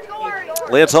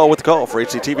 Lance Hall with the call for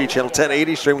HCTV Channel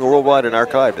 1080, streaming worldwide and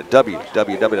archived at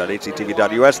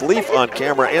www.hctv.us. Leaf on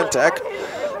camera and tech.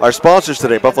 Our sponsors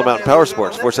today, Buffalo Mountain Power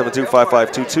Sports,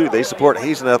 472-5522. They support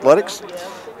Hazen Athletics.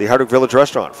 the Hardwick Village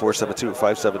Restaurant,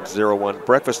 472-5701,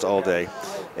 breakfast all day.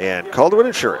 And Calderwood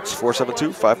Insurance,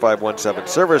 472-5517,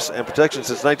 service and protection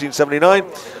since 1979.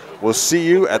 We'll see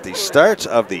you at the start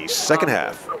of the second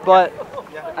half. But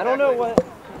I don't know what.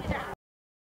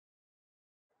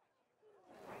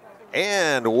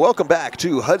 And welcome back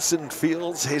to Hudson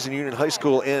Fields, Hazen Union High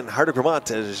School in Hardwick,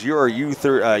 Vermont, as your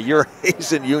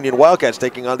Hazen Union Wildcats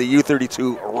taking on the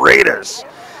U32 Raiders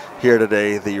here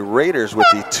today. The Raiders with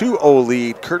the 2-0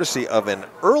 lead, courtesy of an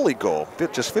early goal,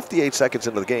 just 58 seconds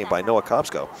into the game by Noah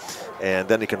Kopsko. And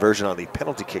then the conversion on the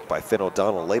penalty kick by Finn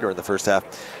O'Donnell later in the first half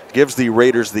gives the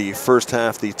Raiders the first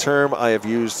half. The term I have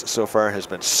used so far has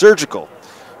been surgical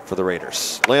for the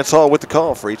Raiders. Lance Hall with the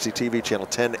call for HCTV channel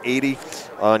 1080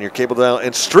 on your cable dial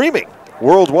and streaming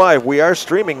worldwide. We are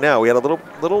streaming now. We had a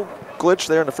little glitch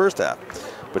there in the first half,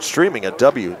 but streaming at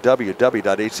www.hctv.us.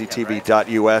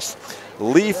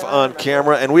 Leaf on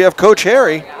camera, and we have Coach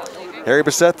Harry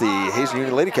Bissett, the Hazen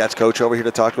Union Lady Cats coach, over here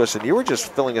to talk to us. And you were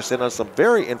just filling us in on some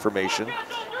very interesting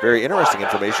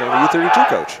information on the U32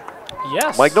 coach.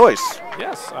 Yes. Mike Noyce.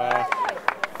 Yes.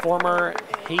 Former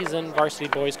Hazen varsity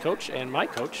boys coach and my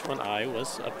coach when I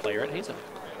was a player at Hazen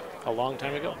a long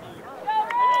time ago.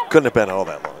 Couldn't have been all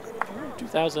that long.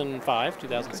 2005,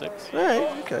 2006. All right,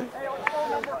 okay.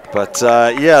 But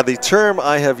yeah, the term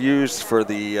I have used for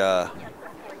the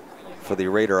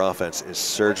Raider offense is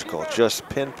surgical, just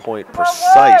pinpoint,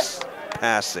 precise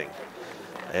passing.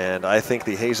 And I think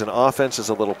the Hazen offense is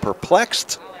a little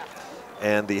perplexed,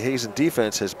 and the Hazen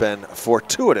defense has been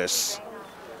fortuitous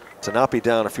to not be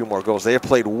down a few more goals. They have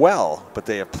played well, but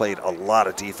they have played a lot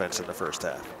of defense in the first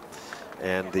half.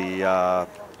 And the,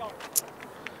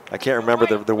 I can't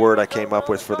remember the word I came up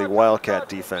with for the Wildcat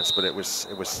defense, but it was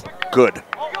good.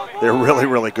 They're really,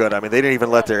 really good. I mean, they didn't even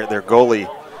let their goalie,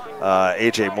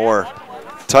 AJ Moore,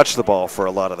 touch the ball for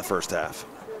a lot of the first half.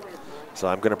 So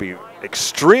I'm going to be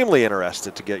extremely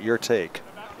interested to get your take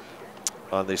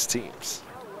on these teams.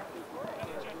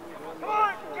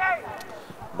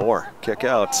 Moore, kick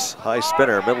out, high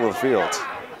spinner, middle of the field.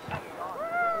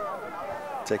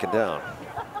 Taken down.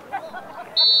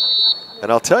 And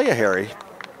I'll tell you, Harry,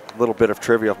 a little bit of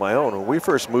trivia of my own. When we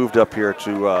first moved up here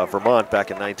to Vermont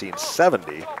back in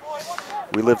 1970,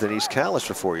 we lived in East Calais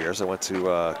for 4 years. I went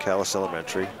to Calais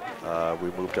Elementary.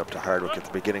 We moved up to Hardwick at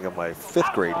the beginning of my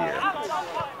 5th grade year.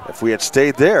 If we had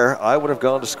stayed there, I would have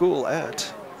gone to school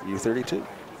at U32.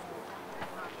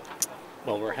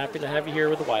 Well, we're happy to have you here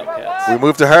with the Wildcats. We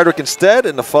moved to Hardwick instead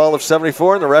in the fall of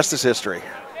 '74, and the rest is history.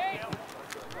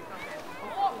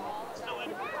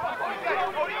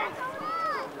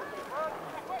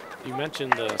 You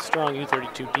mentioned the strong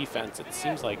U32 defense. It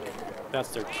seems like that's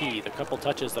their key. The couple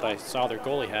touches that I saw their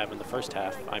goalie have in the first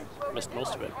half, I missed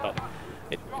most of it, but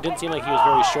it didn't seem like he was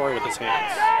very sure with his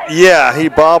hands. Yeah, he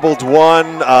bobbled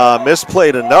one,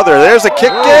 misplayed another. There's a kick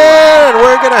in, and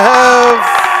we're going to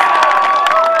have...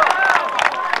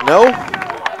 No?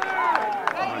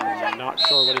 I'm not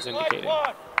sure what he's indicating.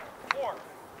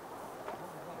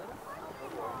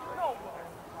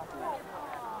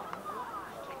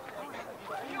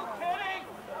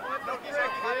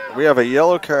 We have a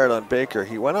yellow card on Baker.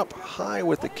 He went up high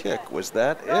with the kick. Was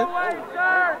that it?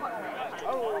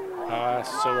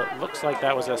 So it looks like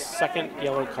that was a second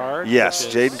yellow card. Yes,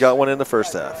 Jaden got one in the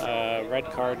first half. Red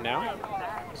card now.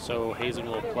 So Hazen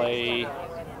will play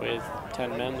with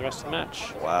 10 men the rest of the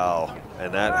match. Wow,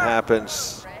 and that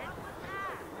happens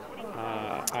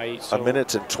a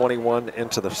minute and 21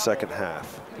 into the second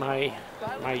half. My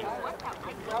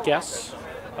guess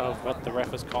of what the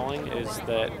ref is calling is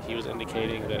that he was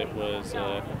indicating that it was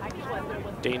a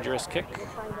dangerous kick,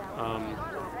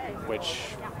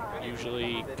 which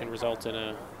usually can result in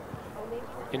a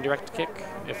indirect kick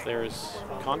if there's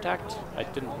contact.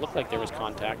 It didn't look like there was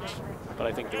contact, but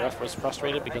I think the ref was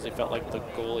frustrated because he felt like the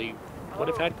goalie would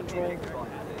have had control.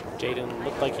 Jaden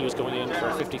looked like he was going in for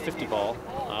a 50-50 ball,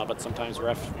 but sometimes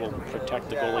refs will protect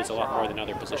the goalies a lot more than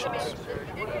other positions.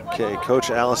 Okay,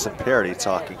 Coach Allison Parody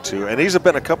talking to, and these have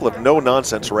been a couple of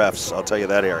no-nonsense refs, I'll tell you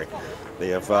that, Harry. They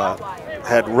have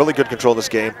had really good control of this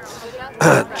game.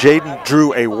 Jaden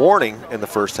drew a warning in the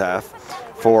first half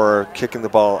for kicking the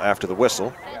ball after the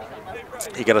whistle.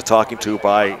 He got a talking to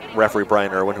by referee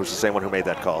Brian Irwin, who's the same one who made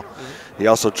that call. He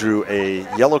also drew a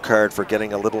yellow card for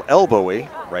getting a little elbowy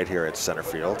right here at center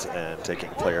field and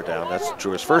taking a player down. That's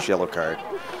drew his first yellow card.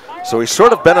 So he's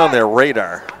sort of been on their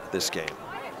radar this game.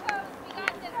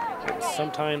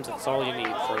 Sometimes it's all you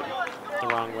need for the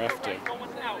wrong ref to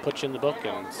put you in the book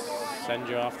and send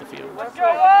you off the field.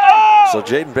 So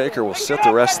Jaden Baker will sit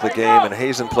the rest of the game, and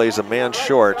Hazen plays a man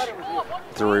short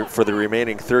for the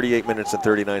remaining 38 minutes and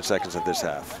 39 seconds of this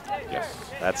half. Yes.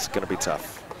 That's going to be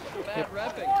tough. Yep.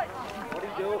 What do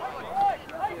you do?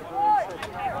 He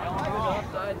was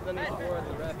offside, and then he scored at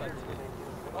the ref, I believe.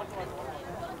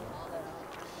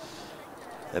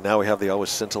 And now we have the always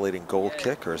scintillating goal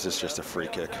kick, or is this just a free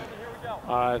kick?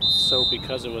 So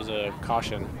because it was a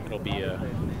caution, it'll be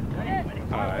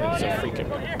it's a free kick,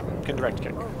 indirect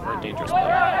kick for a dangerous play.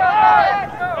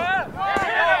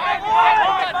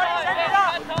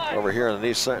 Over here on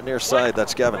the near side,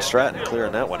 that's Gavin Stratton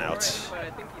clearing that one out. I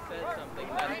think he said something.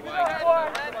 That's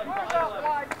why.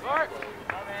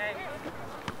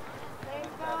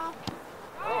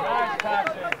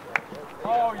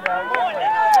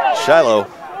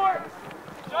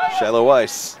 Shiloh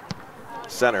Weiss,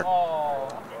 center.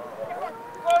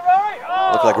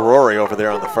 Look like Rory over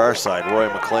there on the far side,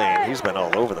 Roy McLean. He's been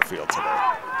all over the field today.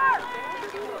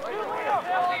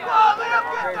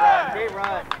 Great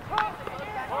run.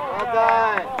 Well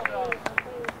done.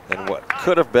 And what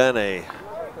could have been a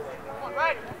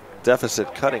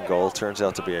deficit cutting goal turns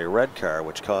out to be a red card,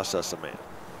 which cost us a man.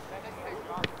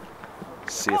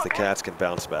 See if the Cats can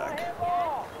bounce back.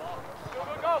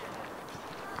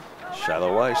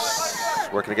 Shiloh Weiss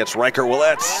working against Riker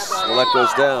Willett. Willett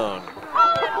goes down.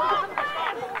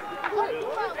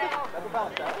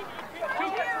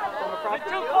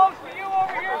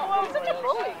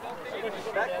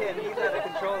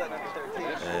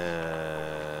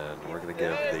 And we're going to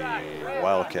give the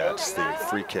Wildcats the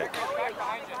free kick.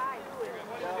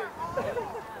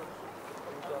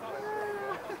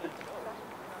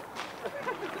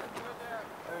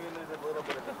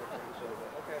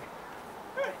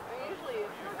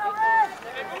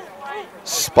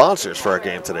 Sponsors for our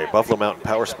game today, Buffalo Mountain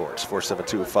Power Sports,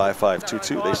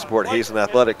 472-5522. They support Hazen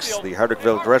Athletics, the Hardwick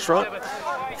Village Restaurant,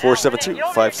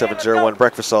 472-5701,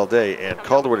 breakfast all day, and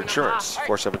Calderwood Insurance,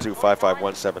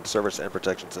 472-5517, service and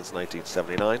protection since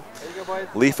 1979.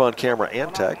 Leaf on camera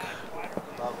and tech.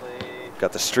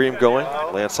 Got the stream going.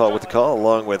 Lance Hall with the call,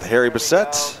 along with Harry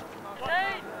Bissett.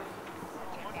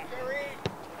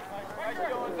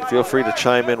 Feel free to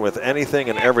chime in with anything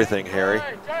and everything, Harry.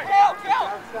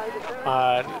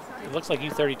 It looks like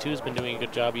U32 has been doing a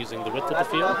good job using the width of the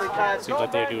field. Seems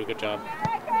like they do a good job.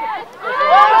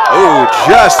 Oh,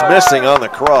 just missing on the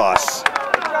cross.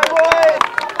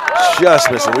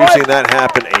 Just missing. We've seen that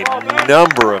happen a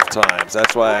number of times.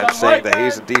 That's why I'm saying the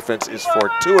Hazen defense is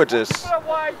fortuitous.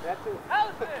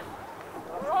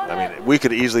 I mean, we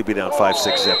could easily be down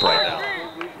 5-6 zip right now.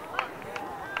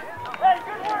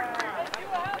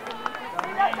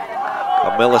 A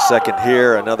millisecond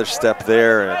here, another step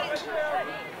there, and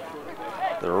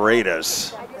the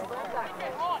Raiders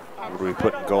would be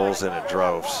putting goals in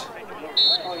droves.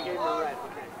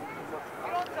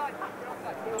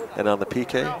 And on the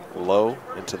PK, low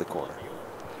into the corner.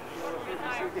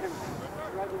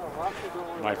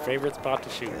 My favorite spot to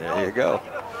shoot. There you go.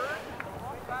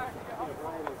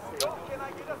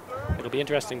 It'll be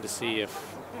interesting to see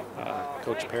if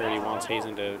Coach Parody wants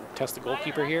Hazen to test the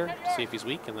goalkeeper here, to see if he's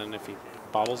weak, and then if he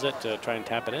bobbles it to try and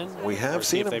tap it in. We have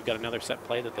seen if him. They've got another set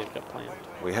play that they've got planned.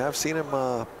 We have seen him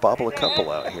bobble a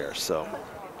couple out here, so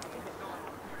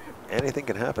anything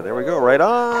can happen. There we go, right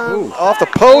on, ooh, off the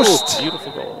post. Ooh,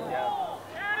 beautiful goal.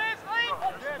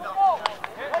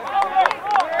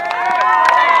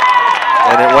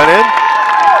 And it went in?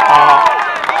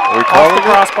 Off the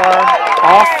crossbar,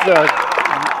 off the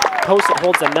post that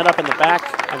holds the net up in the back,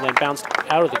 and then bounced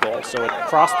out of the goal. So it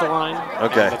crossed the line.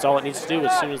 Okay. That's all it needs to do.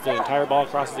 As soon as the entire ball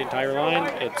crosses the entire line,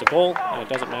 it's a goal, and it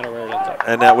doesn't matter where it ends up.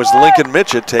 And that was Lincoln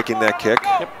Mitchett taking that kick,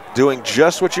 yep, doing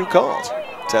just what you called,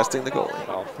 testing the goalie.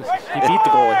 Well, he beat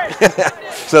the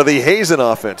goalie. So the Hazen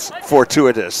offense,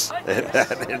 fortuitous in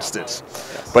that instance.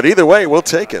 Yes. But either way, we'll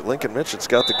take it. Lincoln Mitchett's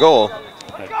got the goal.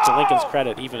 To Lincoln's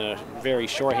credit, even a very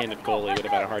short-handed goalie would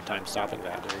have had a hard time stopping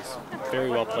that. He's very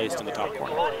well placed in the top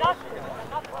corner.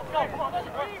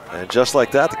 And just like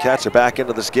that, the Cats are back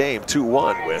into this game,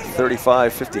 2-1 with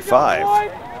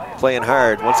 35-55. Playing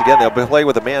hard. Once again, they'll play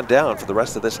with a man down for the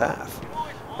rest of this half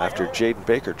after Jaden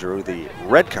Baker drew the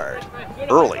red card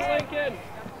early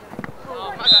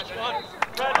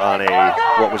on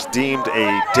what was deemed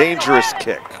a dangerous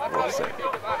kick, we'll say.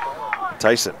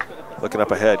 Tyson looking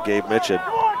up ahead, Gabe Mitchett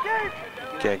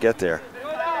can't get there.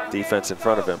 Defense in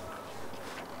front of him.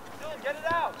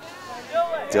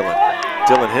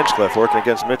 Dylan Hinchcliffe working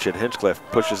against Mitchett. Hinchcliffe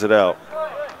pushes it out.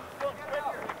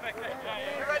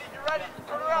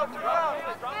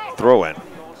 Throw in.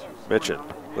 Mitchett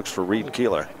looks for Reed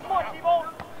Keeler.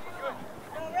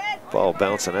 Ball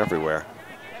bouncing everywhere.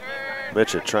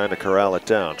 Mitchett trying to corral it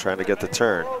down, trying to get the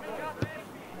turn.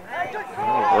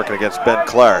 Working against Ben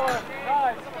Clark.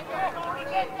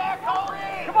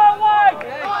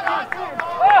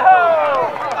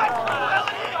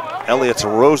 Elliott to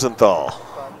Rosenthal.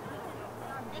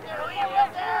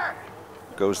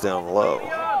 Goes down low.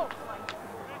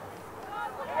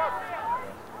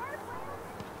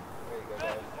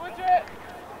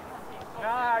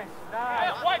 Nice,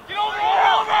 nice.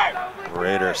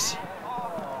 Raiders.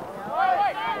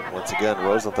 Once again,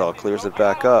 Rosenthal clears it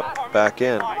back up, back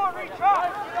in.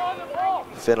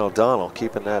 Finn O'Donnell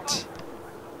keeping that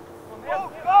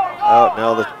out.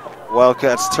 Now the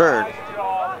Wildcats turn.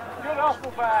 Good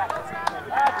hustle back. That's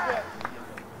it.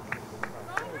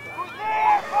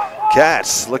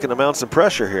 Cats looking to mount some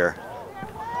pressure here.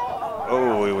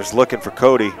 Oh, he was looking for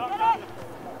Cody.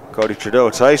 Cody Trudeau.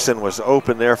 Tyson was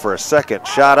open there for a second.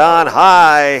 Shot on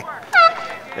high.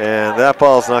 And that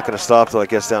ball's not going to stop till it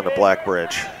gets down to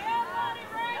Blackbridge.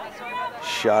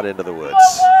 Shot into the woods.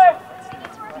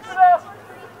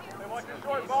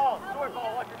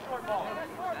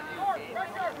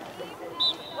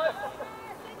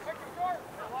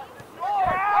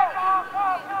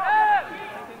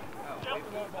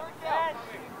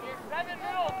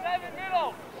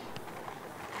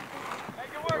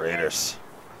 Raiders.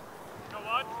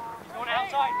 Going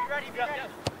outside. Be ready.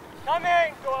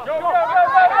 Coming. Go, go, go,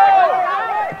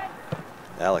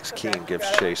 Alex Keene gives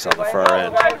chase on the far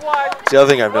end. It's the other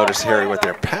thing I've noticed, Harry, with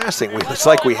their passing. It's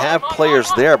like we have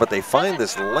players there, but they find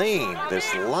this lane,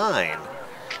 this line,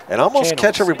 and almost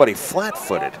catch everybody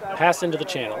flat-footed. Pass into the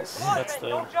channels. That's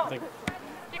the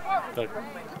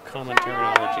common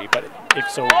terminology. But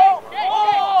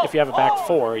if you have a back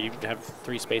four, you have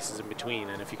 3 spaces in between,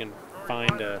 and if you can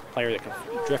find a player that can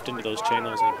drift into those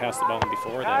channels and you pass the ball in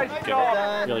before, then you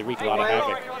can really wreak a lot of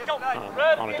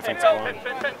havoc on a defensive line.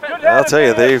 I'll tell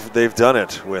you, they've done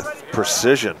it with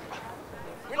precision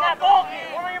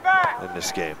in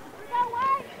this game.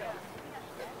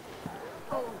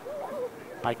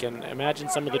 I can imagine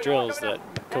some of the drills that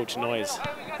Coach Noyes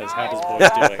has had his boys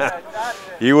doing.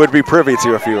 You would be privy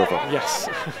to a few of them. Yes.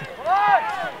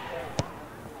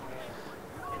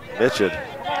 Mitchell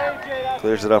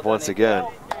clears it up once again.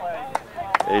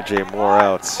 AJ Moore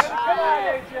out.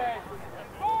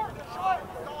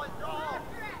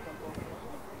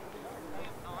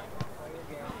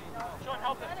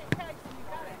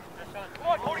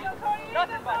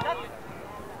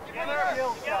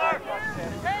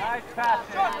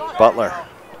 Butler,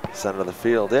 center of the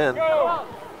field in.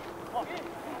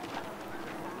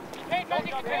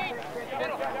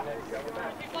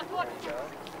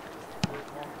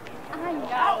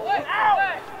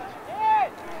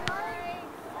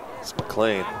 It's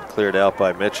McLean, cleared out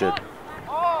by Mitchell.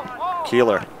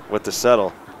 Keeler with the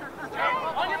settle.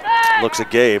 Looks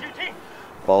at Gabe.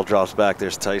 Ball drops back.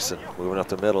 There's Tyson moving up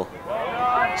the middle.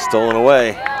 Stolen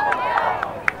away.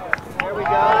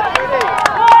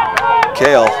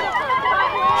 Kale.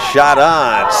 Shot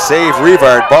on. Save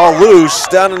Revard. Ball loose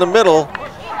down in the middle.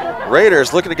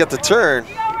 Raiders looking to get the turn.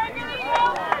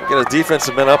 Get a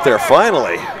defensive man up there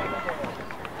finally.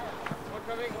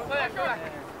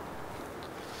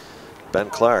 Ben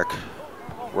Clark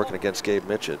working against Gabe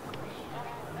Mitchell.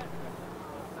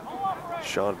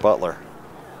 Sean Butler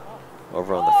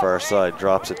over on the far side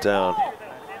drops it down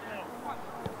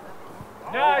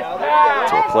to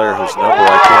a player whose number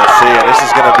I can't see, and this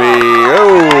is going to be,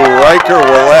 Riker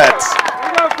Willett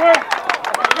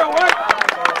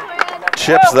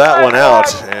chips that one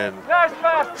out and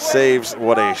saves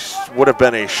what would have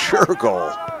been a sure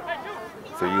goal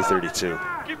for U32.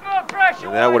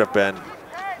 And that would have been,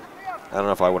 I don't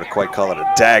know if I would have quite called it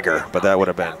a dagger, but that would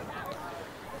have been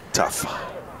tough.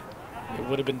 It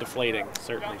would have been deflating,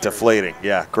 certainly. Deflating,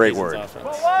 yeah, great Hazen's word.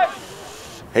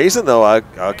 Offense. Hazen, though,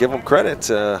 I'll give him credit.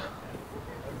 The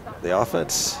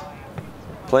offense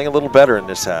playing a little better in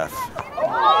this half.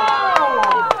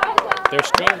 They're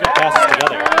stringing good passes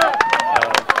together.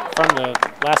 From the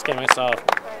last game I saw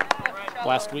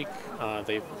last week,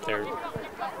 they're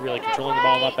really controlling the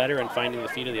ball a lot better and finding the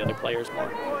feet of the other players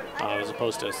more, as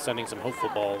opposed to sending some hopeful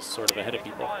balls sort of ahead of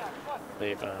people.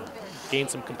 They've gained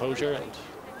some composure, and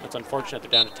it's unfortunate they're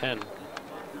down to 10.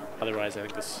 Otherwise, I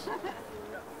think this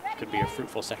could be a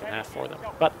fruitful second half for them.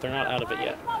 But they're not out of it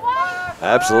yet.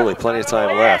 Absolutely, plenty of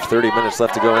time left. 30 minutes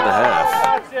left to go in the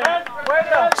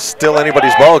half. Still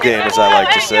anybody's ball game, as I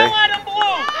like to say.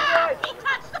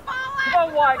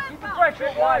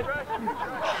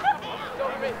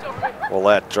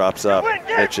 Willett drops up,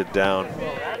 pitch it down.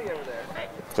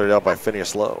 Cleared out by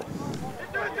Phineas Lowe.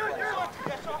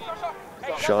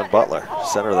 Sean Butler,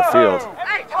 center of the field.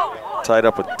 Tied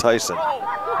up with Tyson.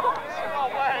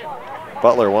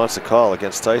 Butler wants a call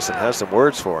against Tyson, has some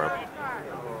words for him.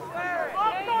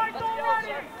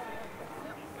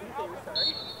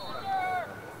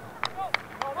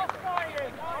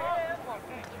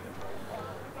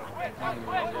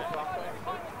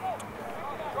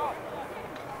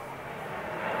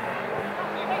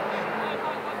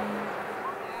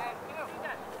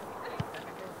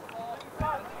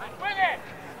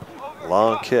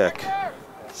 Long kick,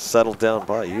 settled down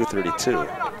by U32.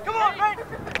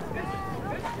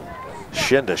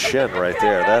 Shin to shin right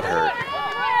there, that hurt.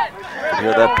 You can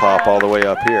hear that pop all the way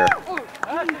up here.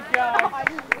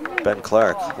 Ben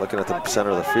Clark looking at the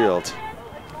center of the field.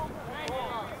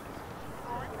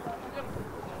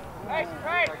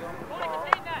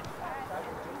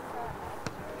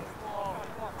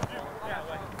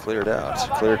 Cleared out,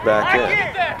 cleared back in.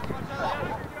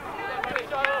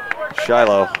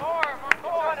 Shiloh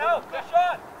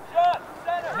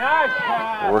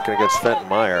working against Fenton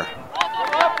Meyer.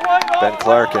 Ben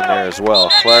Clark in there as well.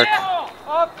 Clark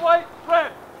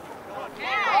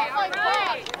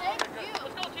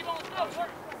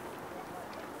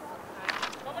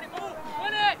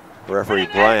referee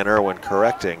Brian Irwin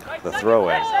correcting the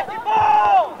throw-in.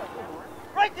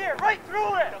 Right there, right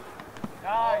through it.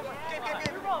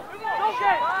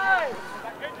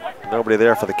 Nobody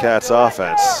there for the Cats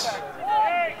offense.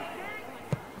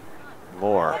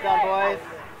 Moore.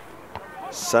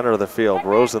 Center of the field,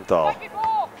 Rosenthal.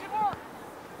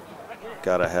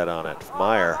 Got a head on it.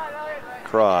 Meyer,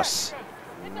 cross.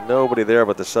 Nobody there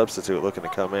but the substitute looking to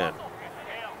come in.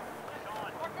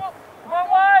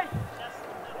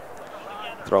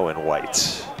 Throw in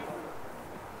White.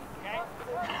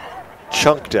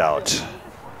 Chunked out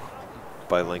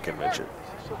by Lincoln Midget.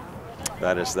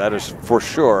 That is for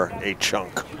sure a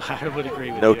chunk. I would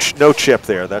agree with you. No chip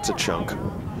there. That's a chunk.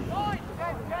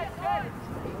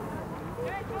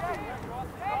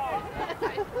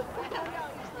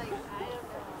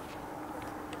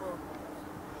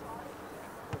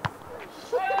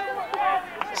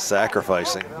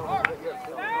 Sacrificing.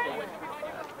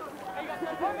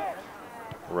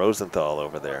 Rosenthal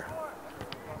over there.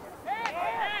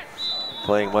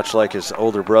 Playing much like his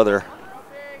older brother.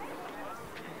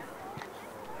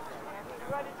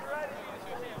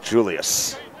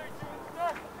 Julius.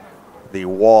 The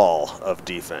wall of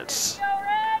defense.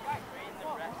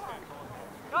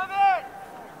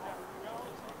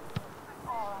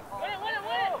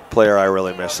 Player I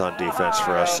really miss on defense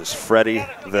for us is Freddie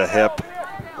the Hip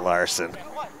Larson.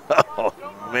 Oh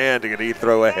man, did he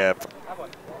throw a hip.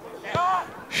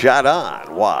 Shot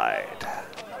on, wide.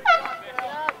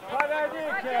 Good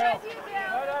idea, Cal.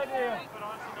 Good idea.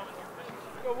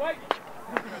 Go White.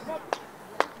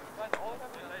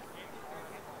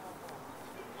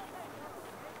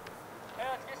 Hey,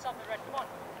 let's get something ready. Come on.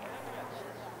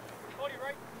 Cody,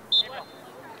 right?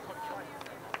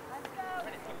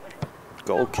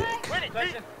 Goal kick.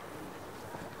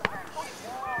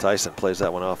 Tyson plays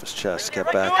that one off his chest,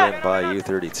 kept back in by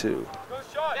U32.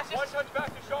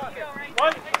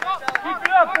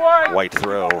 White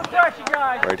throw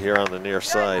right here on the near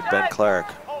side. Ben Clark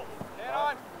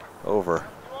over.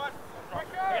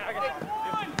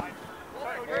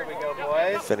 Here we go,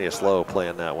 boys. Phineas Lowe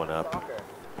playing that one up.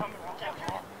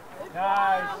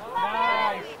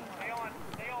 Nice.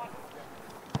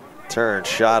 Turn,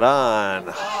 shot on,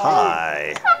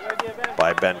 high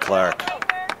by Ben Clark.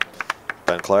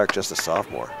 Ben Clark, just a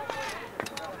sophomore.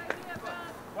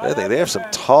 They have some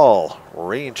tall,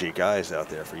 rangy guys out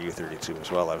there for U32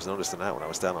 as well. I was noticing that when I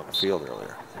was down on the field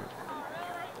earlier.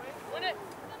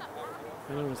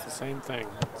 And it was the same thing.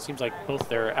 It seems like both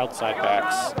their outside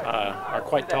backs are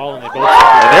quite tall, and they both.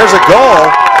 And there's a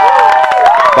goal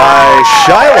by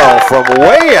Shiloh from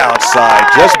way outside.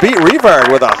 Just beat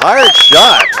Revard with a hard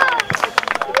shot.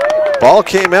 Ball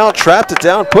came out, trapped it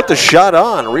down, put the shot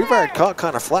on. Revard caught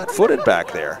kind of flat-footed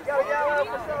back there.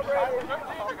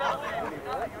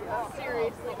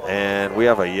 And we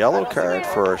have a yellow card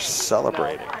for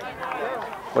celebrating.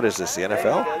 What is this, the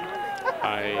NFL?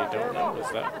 I don't know. Is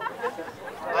that?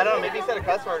 I don't know, maybe he said a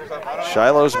cuss word or something. I don't know.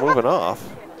 Shiloh's moving off,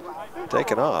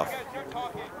 taking off.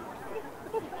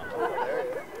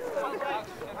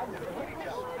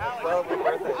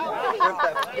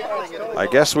 I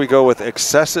guess we go with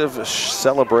excessive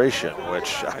celebration,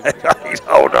 which I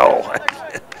don't know.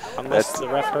 Unless the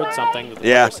ref heard something that the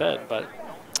Yeah. player said, but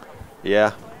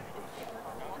Yeah.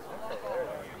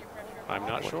 I'm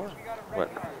not sure.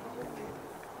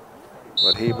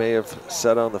 What he may have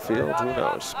said on the field, who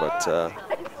knows? But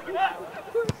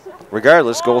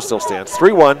regardless, goal still stands.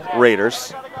 3-1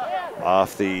 Raiders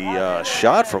off the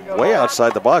shot from way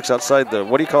outside the box, outside the,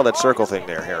 what do you call that circle thing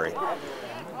there, Harry?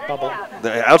 Bubble.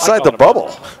 Outside the bubble.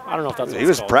 I don't know if that's what He it's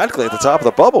was called. practically at the top of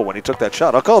the bubble when he took that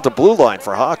shot. I'll call it the blue line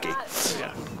for hockey.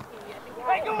 Yeah.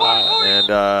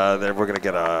 And then we're going to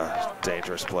get a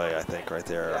dangerous play, I think, right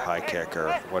there, or high kick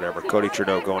or whatever. Cody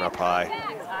Trudeau going up high.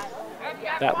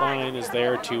 That line is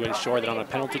there to ensure that on a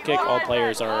penalty kick, all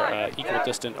players are equal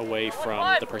distant away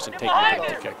from the person taking the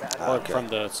penalty kick, or from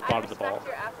the spot of the ball,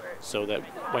 so that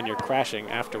when you're crashing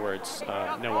afterwards,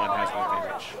 no one has an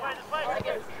advantage.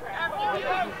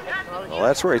 Well,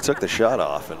 that's where he took the shot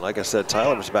off, and like I said,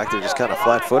 Tyler was back there just kind of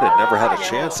flat-footed, never had a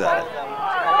chance at it.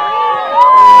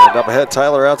 And up ahead,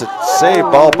 Tyler out to save,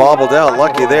 ball bobbled out,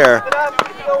 lucky there.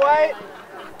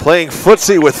 Playing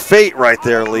footsie with fate right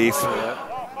there, Leaf.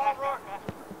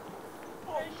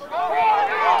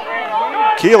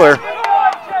 Keeler,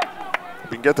 you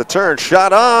can get the turn,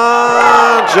 shot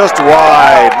on, just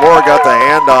wide. Moore got the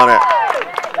hand on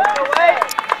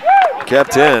it.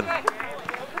 Kept in.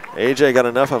 AJ got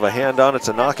enough of a hand on it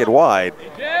to knock it wide.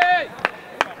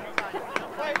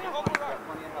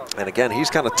 And again, he's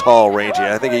kind of tall, rangy.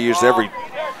 I think he used every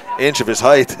inch of his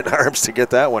height and arms to get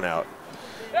that one out.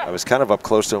 I was kind of up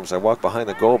close to him as I walked behind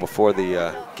the goal before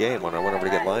the game when I went over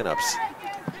to get lineups.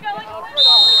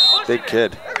 Big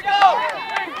kid.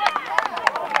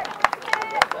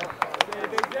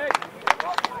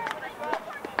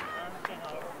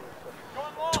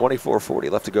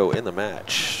 .24:40 left to go in the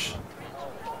match.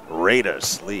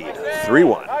 Raiders lead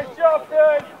 3-1. Nice job,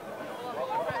 dude.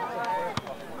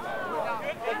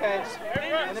 Okay.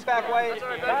 In the back way.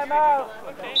 Time out.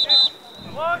 Okay.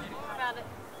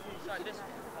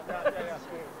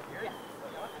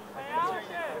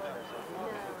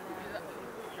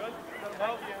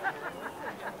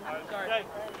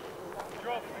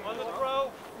 On the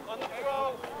throw. On the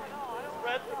throw.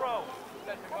 Red throw.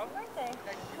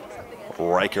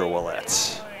 Riker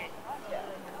Willett.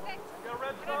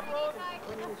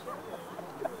 Win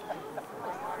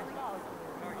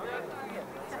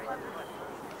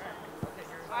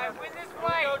this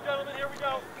way. Here we go, gentlemen. Here we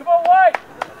go. Come on, White.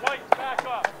 White, back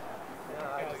up. All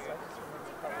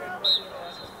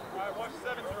right, watch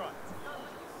Sevens run.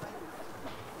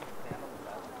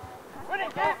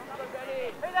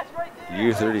 Hey, that's right there.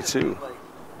 U32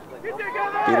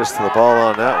 beat us to the ball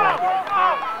on that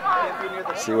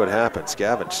one. See what happens.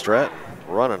 Gavin Stratton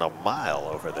running a mile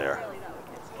over there.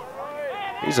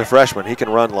 He's a freshman. He can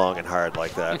run long and hard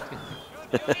like that.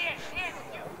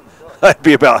 I'd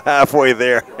be about halfway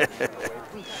there.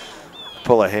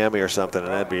 Pull a hammy or something,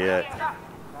 and that'd be it.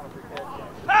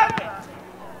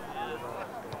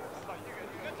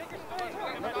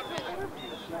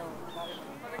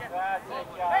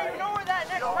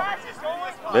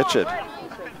 Mitchell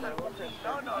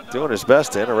doing his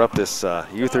best to interrupt this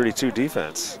U32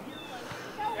 defense.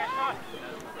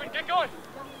 Get going.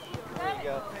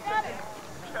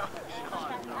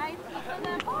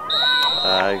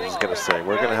 I was going to say,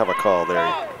 we're going to have a call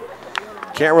there.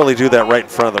 Can't really do that right in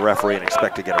front of the referee and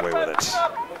expect to get away with it.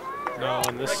 No,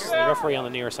 and the referee on the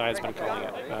near side has been calling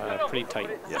it pretty tight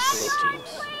for both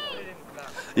teams.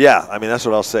 Yeah, I mean, that's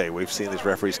what I'll say. We've seen these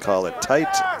referees call it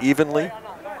tight, evenly,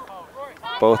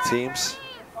 both teams.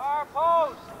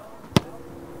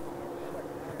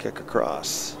 Kick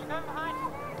across.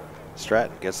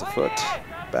 Stratton gets the foot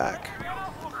back.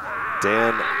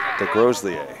 Dan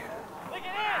DeGroslier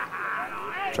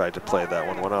tried to play that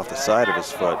one, went off the side of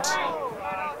his foot.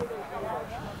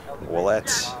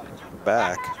 Willett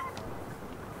back.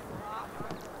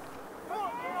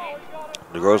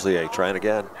 DeGroslier trying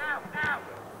again.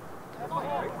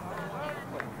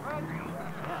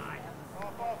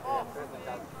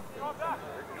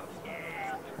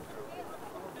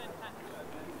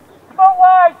 Come on,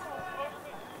 White.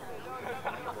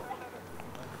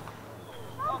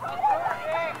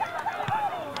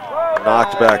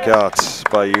 Knocked back out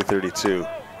by U32.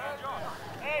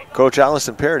 Coach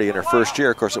Allison Parody in her first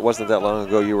year. Of course, it wasn't that long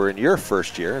ago you were in your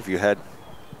first year. Have you had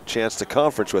a chance to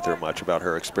conference with her much about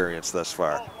her experience thus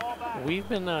far? We've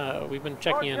been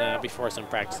checking in before some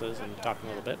practices and talking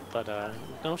a little bit, but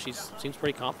no, she seems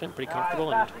pretty confident, pretty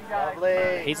comfortable, and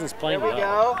Hazen's playing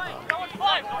well.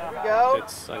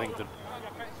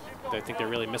 I think they're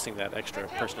really missing that extra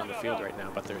person on the field right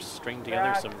now, but they're stringing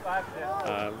together some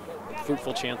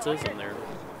fruitful chances, and they're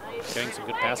getting some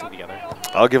good passing together.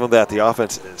 I'll give them that. The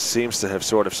offense seems to have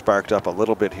sort of sparked up a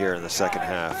little bit here in the second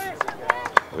half.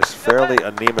 It was fairly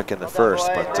anemic in the first,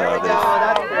 but they've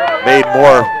made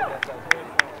more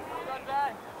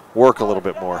work a little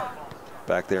bit more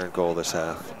back there in goal this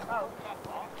half.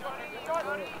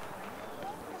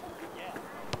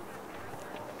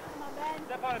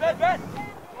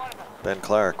 Ben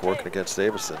Clark working against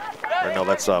Davison. Or no,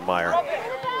 that's Meyer.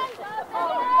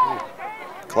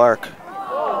 Clark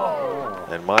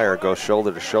and Meyer go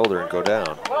shoulder to shoulder and go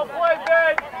down. Well played,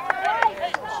 Ben.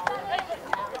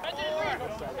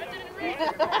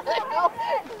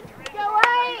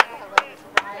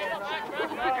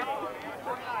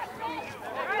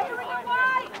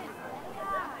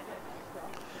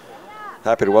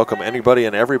 Happy to welcome anybody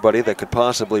and everybody that could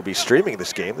possibly be streaming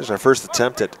this game. This is our first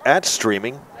attempt at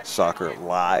streaming soccer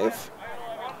live.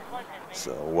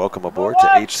 So welcome aboard to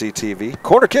HCTV.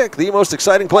 Corner kick, the most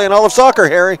exciting play in all of soccer,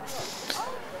 Harry.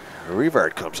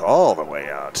 Revard comes all the way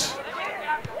out.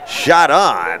 Shot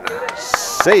on.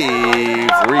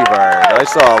 Save Revard. I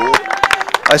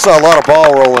saw a lot of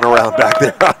ball rolling around back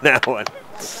there on that one.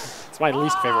 It's my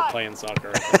least favorite play in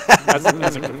soccer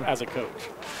as a coach.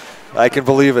 I can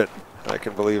believe it. I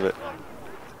can believe it.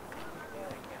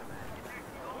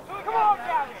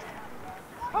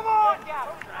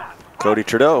 Cody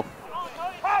Trudeau.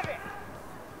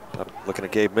 Looking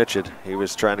at Gabe Mitchell. He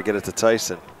was trying to get it to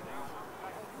Tyson.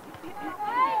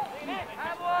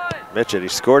 Mitchell, he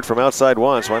scored from outside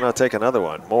once. Why not take another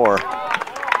one? More.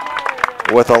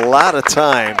 With a lot of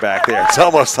time back there. It's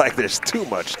almost like there's too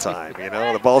much time, you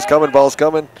know? The ball's coming, ball's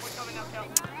coming.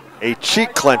 A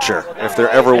cheek clencher, if there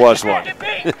ever was one.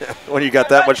 When you got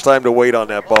that much time to wait on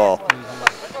that ball.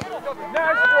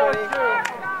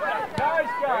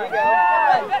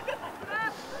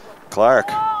 Clark.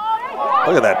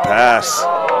 Look at that pass.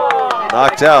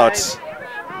 Knocked out.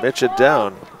 Mitchell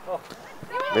down.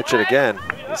 Mitchell again.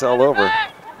 He's all over.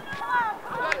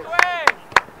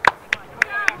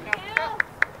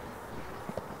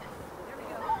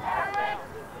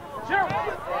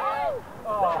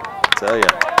 Tell ya.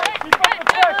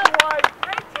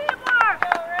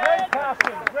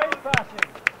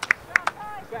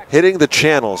 Hitting the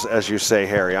channels, as you say,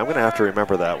 Harry. I'm going to have to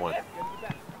remember that one.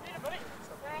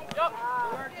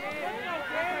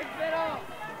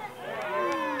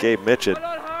 Gabe Mitchell.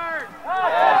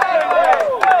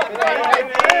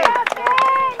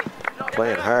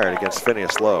 Playing hard against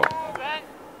Phineas Lowe.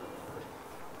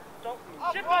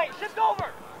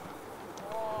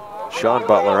 Sean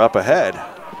Butler up ahead.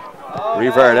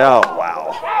 Revard out.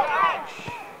 Wow.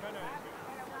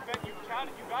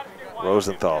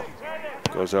 Rosenthal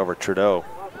goes over Trudeau.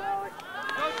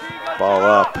 Ball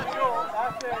up.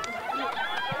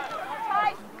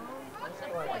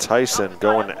 Tyson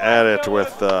going at it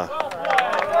with was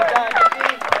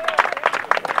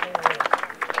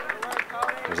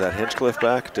that Hinchcliffe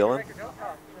back, Dylan?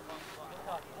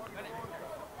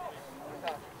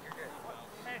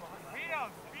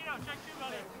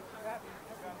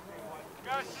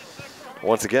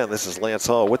 Once again, this is Lance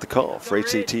Hall with the call for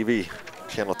HCTV,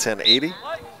 channel 1080,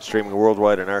 streaming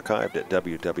worldwide and archived at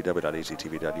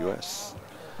www.hctv.us.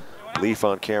 Leaf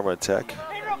on camera and tech.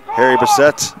 Harry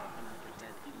Bissett,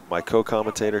 my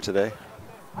co-commentator today.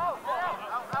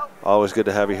 Always good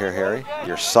to have you here, Harry.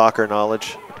 Your soccer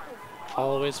knowledge.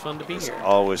 Always fun to be here.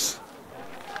 Always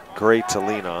great to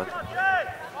lean on.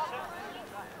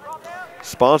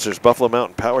 Sponsors, Buffalo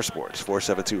Mountain Power Sports,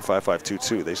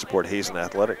 472-5522. They support Hazen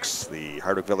Athletics, the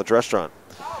Hardwick Village Restaurant.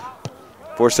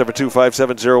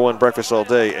 472-5701, breakfast all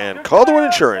day. And Calderwood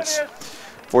Insurance,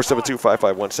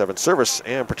 472-5517, service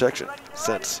and protection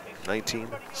since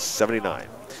 1979.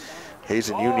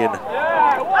 Hazen Union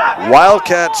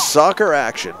Wildcat soccer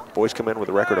action. Boys come in with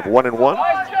a record of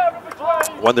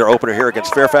 1-1. Won their opener here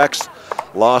against Fairfax,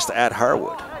 lost at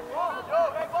Harwood.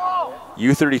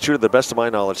 U32, to the best of my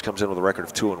knowledge, comes in with a record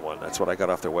of 2-1. That's what I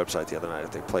got off their website the other night. If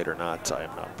they played or not, I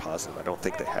am not positive. I don't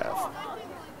think they have.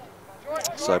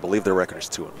 So I believe their record is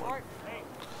 2-1.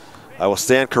 I will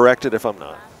stand corrected if I'm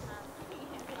not.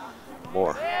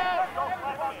 More.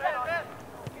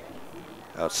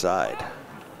 Outside.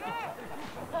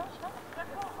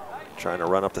 Trying to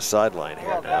run up the sideline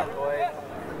here now.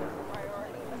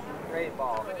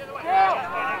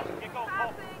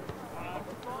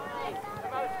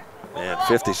 Man,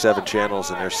 57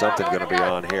 channels, and there's something going to be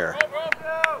on here.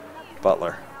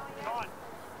 Butler.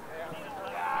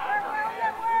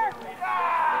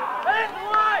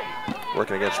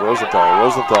 Working against Rosenthal.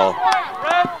 Rosenthal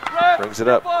brings it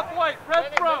up.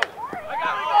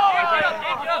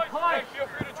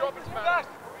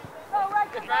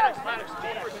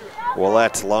 Well,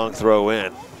 that's long throw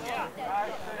in.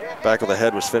 Back of the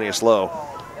head was Phineas Lowe.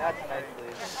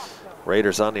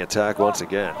 Raiders on the attack once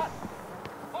again.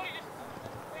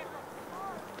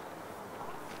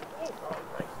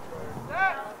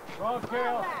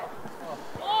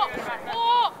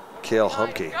 Cale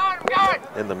Humke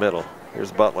in the middle.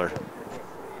 Here's Butler.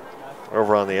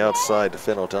 Over on the outside to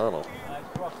Finn O'Donnell.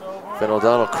 Finn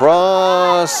O'Donnell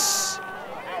cross.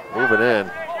 Moving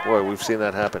in. Boy, we've seen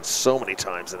that happen so many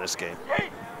times in this game.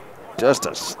 Just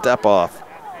a step off.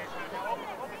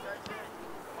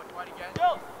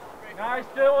 Nice,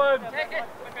 Dylan.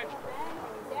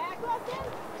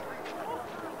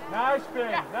 Nice,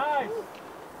 Finn. Nice.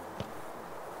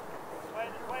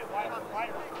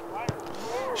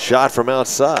 Shot from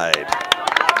outside.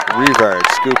 Revard,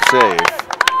 scoop save.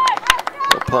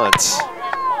 The punt.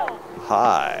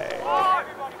 High.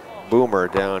 Boomer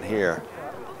down here.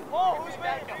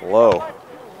 Low.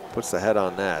 Puts the head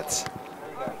on that.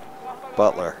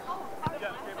 Butler.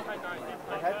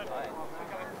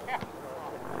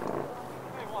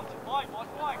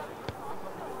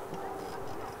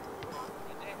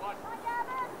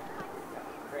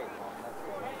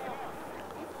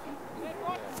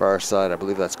 Far side, I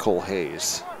believe that's Cole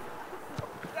Hayes.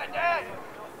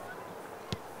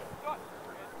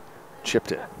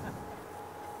 Chipped it.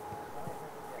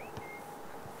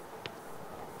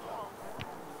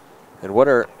 And what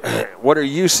are what are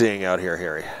you seeing out here,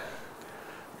 Harry?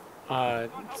 Well,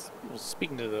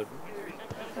 speaking to the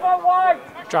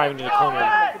driving to the corner,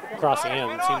 across the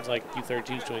end, it seems like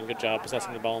U32 is doing a good job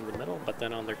possessing the ball in the middle. But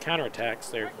then on their counterattacks,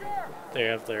 they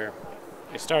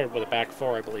started with a back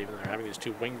four, I believe, and they're having these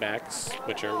two wing backs,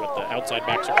 which are what the outside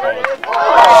backs are called.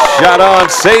 Shot on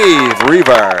save,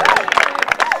 Revard.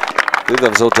 I believe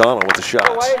that was O'Donnell with the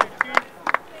shot.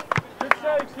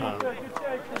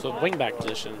 So the wing back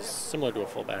position is similar to a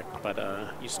fullback, but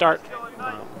you start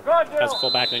as a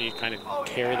fullback, then you kind of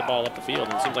carry the ball up the field.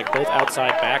 And it seems like both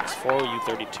outside backs for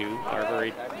U32 are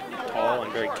very tall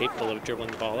and very capable of dribbling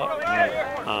the ball up.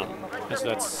 And so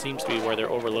that seems to be where they're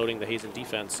overloading the Hazen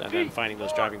defense and then finding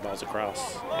those driving balls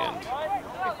across. And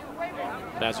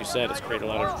as you said, it's created a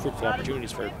lot of fruitful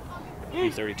opportunities for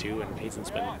U32, and Hazen's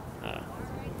been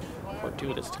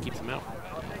fortuitous to keep them out.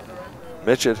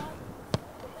 Mitchell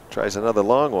tries another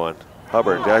long one.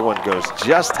 Hubbard, that one goes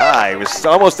just high. He was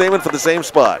almost aiming for the same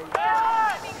spot.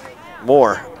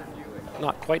 Moore.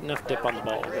 Not quite enough dip on the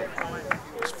ball.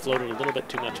 Just floated a little bit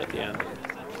too much at the end,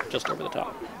 just over the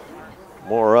top.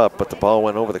 Moore up, but the ball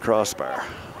went over the crossbar.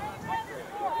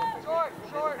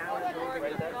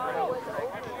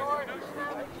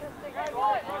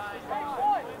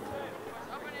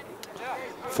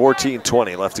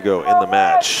 .14:20 left to go in the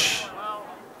match.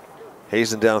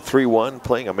 Hazen down 3-1,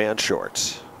 playing a man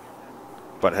short,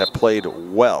 but have played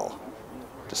well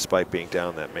despite being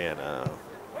down that man.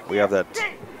 We have a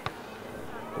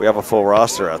full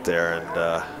roster out there, and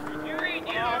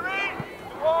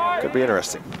could be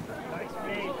interesting.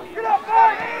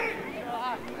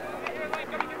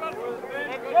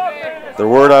 The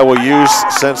word I will use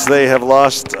since they have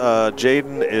lost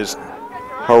Jaden is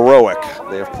heroic.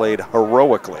 They have played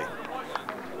heroically.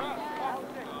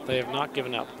 They have not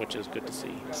given up, which is good to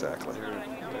see. Exactly.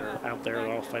 They're out there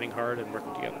all fighting hard and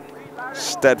working together.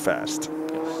 Steadfast.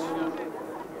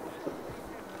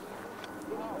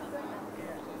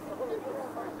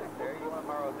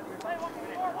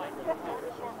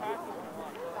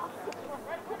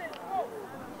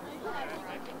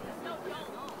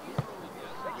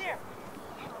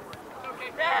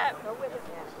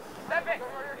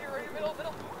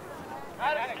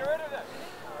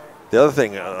 The other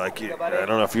thing, I don't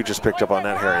know if you just picked up on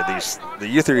that, Harry. The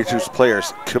U32's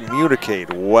players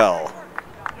communicate well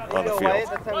on the field.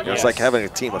 It's like having a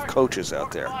team of coaches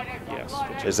out there. Yes.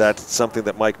 Is that something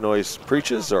that Mike Noyes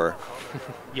preaches, or?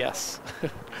 Yes.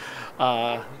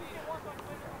 Our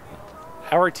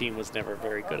team was never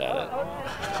very good at it.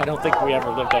 I don't think we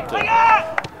ever lived up to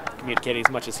communicating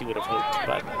as much as he would have hoped.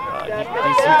 But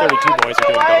these U32 boys are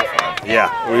doing better for him.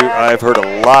 Yeah, I've heard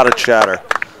a lot of chatter.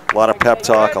 A lot of pep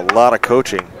talk, a lot of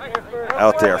coaching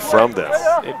out there from them.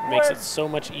 It makes it so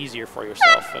much easier for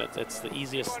yourself, and it's the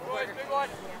easiest.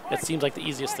 It seems like the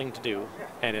easiest thing to do,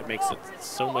 and it makes it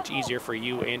so much easier for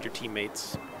you and your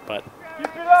teammates. But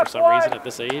for some reason, at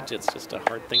this age, it's just a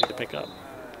hard thing to pick up.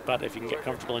 But if you can get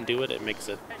comfortable and do it, it makes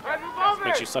you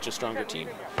such a stronger team.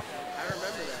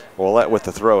 Well, that with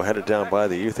the throw headed down by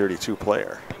the U32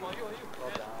 player.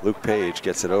 Luke Page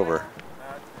gets it over.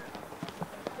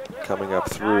 Coming up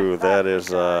through, that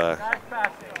is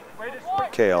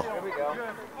Kale,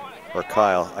 or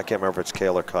Kyle. I can't remember if it's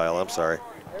Kale or Kyle, I'm sorry.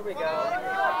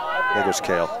 I think it was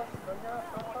Kale.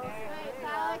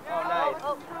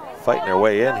 Fighting their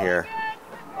way in here.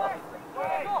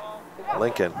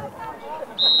 Lincoln.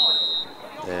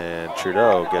 And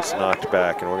Trudeau gets knocked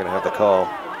back, and we're going to have the call.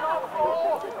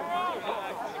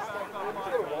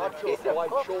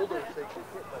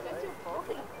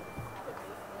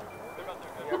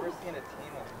 You ever seen a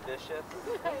team of vicious?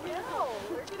 I know.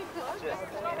 We're getting just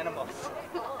animals.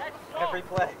 Every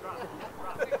play.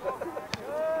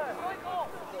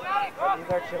 These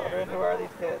are children. Who are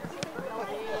these kids?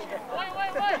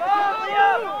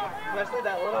 Especially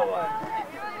that little one.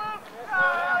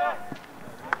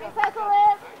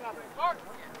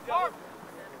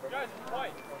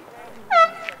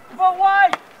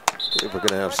 I believe we're going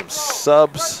to have some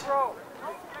subs.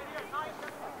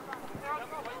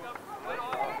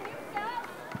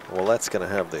 Willette's going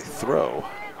to have the throw.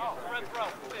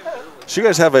 So you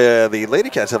guys have the Lady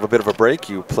Cats have a bit of a break.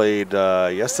 You played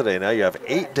yesterday. Now you have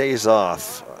 8 days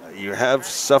off. You have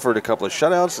suffered a couple of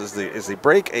shutouts. Is the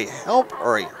break a help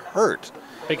or a hurt?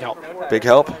 Big help. Big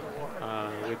help.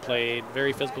 We played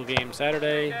very physical game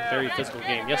Saturday, very physical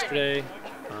game yesterday,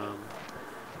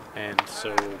 and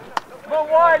so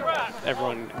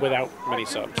everyone without many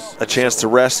subs. A chance to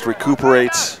rest,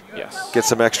 recuperate, Yes. get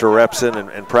some extra reps in,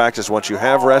 and practice once you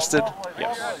have rested.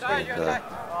 Yes. And,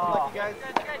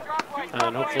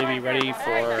 And hopefully be ready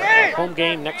for a home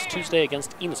game next Tuesday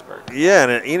against Enosburg. yeah,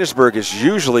 and Enosburg is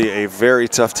usually a very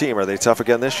tough team. Are they tough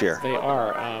again this year? They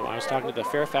are. I was talking to the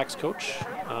Fairfax coach,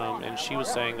 and she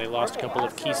was saying they lost a couple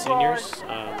of key seniors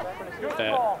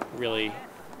that really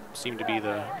seem to be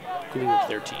the glue of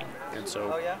their team. And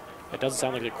so it doesn't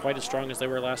sound like they're quite as strong as they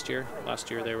were last year.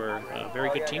 Last year they were a very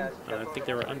good team. I think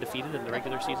they were undefeated in the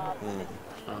regular season.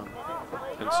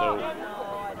 And so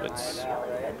it's...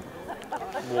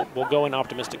 We'll go in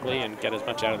optimistically and get as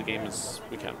much out of the game as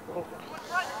we can.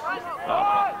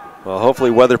 Well,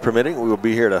 hopefully, weather permitting, we will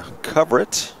be here to cover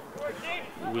it.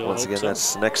 We'll Once again, so.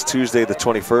 that's next Tuesday, the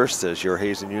 21st, as your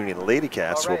Hazen Union Lady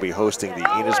Cats will be hosting the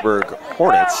Enosburg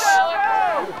Hornets.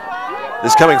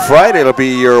 This coming Friday, it'll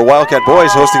be your Wildcat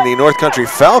boys hosting the North Country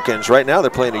Falcons. Right now,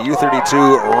 they're playing the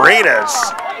U32 Raiders.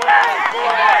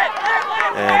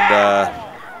 And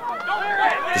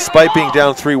despite being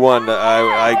down 3-1,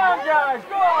 I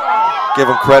give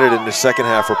them credit in the second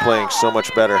half for playing so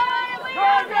much better.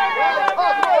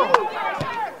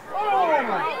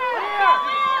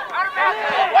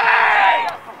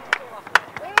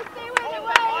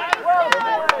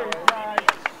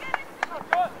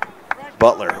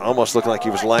 Butler almost looked like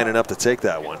he was lining up to take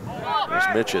that one. There's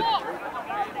Mitchell.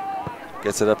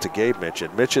 Gets it up to Gabe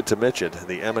Mitchell. Mitchell to Mitchell,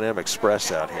 the M&M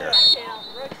Express out here.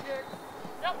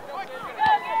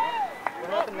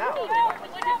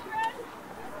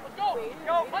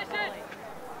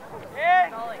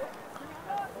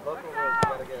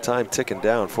 Time ticking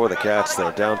down for the Cats,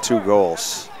 though, down 2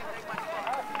 goals.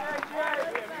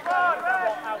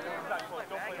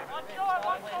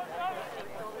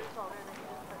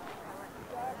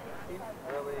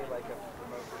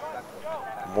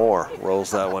 Moore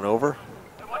rolls that one over.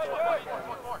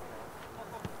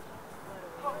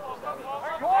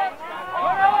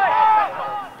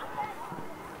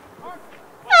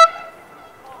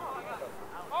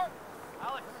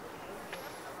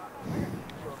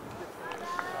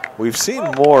 We've seen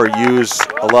Moore use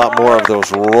a lot more of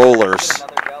those rollers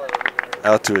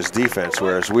out to his defense,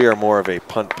 whereas we are more of a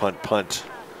punt.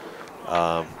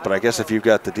 But I guess if you've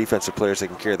got the defensive players that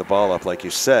can carry the ball up, like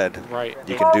you said, right,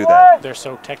 you can do that. They're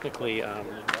so technically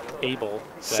able.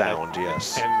 Sound,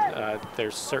 yes. And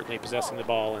they're certainly possessing the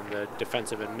ball in the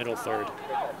defensive and middle third,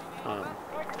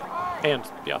 and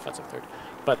the offensive third.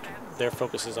 But their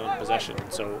focus is on possession.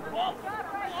 So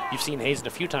you've seen Hazen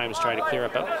a few times try to clear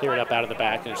it up out of the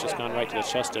back, and it's just gone right to the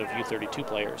chest of U32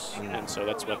 players. And so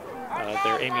that's what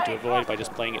they're aiming to avoid by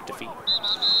just playing it to feet.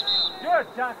 Good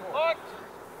tackle.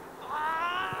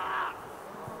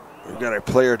 We've got a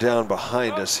player down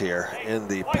behind us here in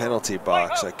the penalty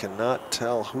box. I cannot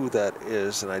tell who that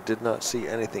is, and I did not see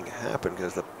anything happen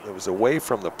because it was away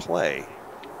from the play.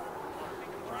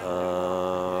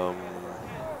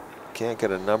 Can't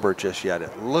get a number just yet.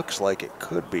 It looks like it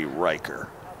could be Riker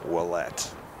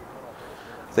Willette.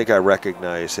 I think I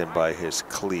recognize him by his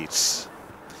cleats.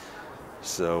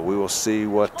 So we will see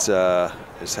what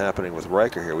is happening with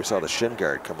Riker here. We saw the shin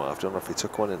guard come off. Don't know if he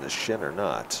took one in the shin or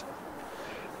not.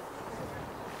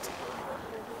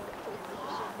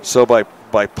 So by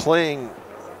playing,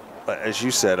 as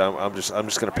you said, I'm just going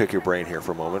to pick your brain here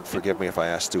for a moment. Forgive me if I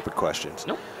ask stupid questions.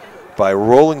 Nope. By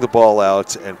rolling the ball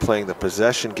out and playing the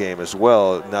possession game as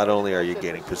well, not only are you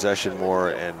gaining possession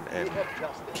more and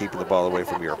keeping the ball away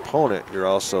from your opponent, you're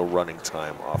also running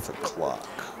time off the clock.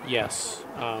 Yes,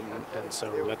 and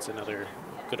so that's another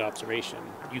good observation.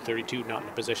 U32 not in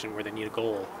a position where they need a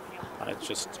goal. It's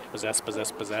just possess,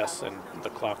 and the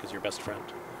clock is your best friend.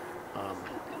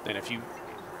 And if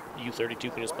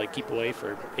U32 can just play keep away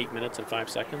for 8 minutes and 5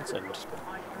 seconds and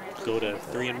go to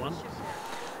 3-1,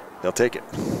 they'll take it.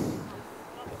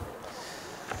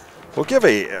 We'll give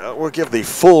the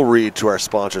full read to our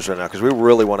sponsors right now because we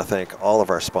really want to thank all of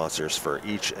our sponsors for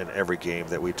each and every game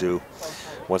that we do.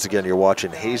 Once again, you're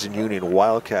watching Hazen Union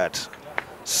Wildcat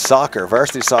Soccer,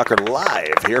 Varsity Soccer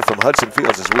live here from Hudson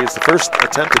Fields as it's the first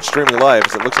attempt at streaming live,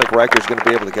 as it looks like Riker's going to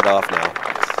be able to get off now.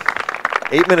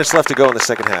 8 minutes left to go in the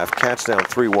second half. Cats down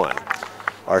 3-1.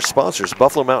 Our sponsors,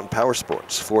 Buffalo Mountain Power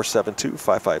Sports,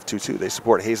 472-5522. They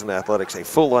support Hazen Athletics, a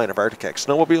full line of Arctic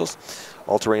snowmobiles,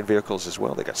 all-terrain vehicles as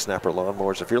well. They got snapper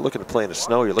lawnmowers. If you're looking to play in the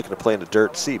snow, you're looking to play in the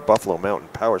dirt, see Buffalo Mountain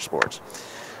Power Sports.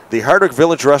 The Hardwick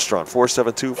Village Restaurant,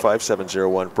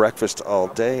 472-5701. Breakfast all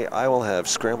day. I will have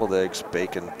scrambled eggs,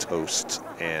 bacon, toast,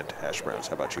 and hash browns.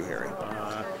 How about you, Harry?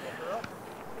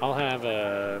 I'll have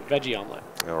a veggie omelet.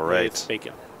 All right. With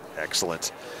bacon.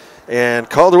 Excellent. And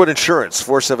Calderwood Insurance,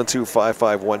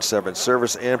 472-5517.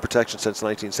 Service and protection since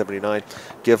 1979.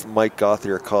 Give Mike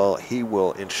Gothier a call. He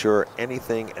will insure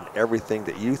anything and everything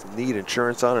that you need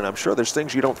insurance on. And I'm sure there's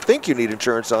things you don't think you need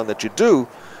insurance on that you do,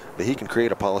 that he can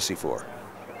create a policy for.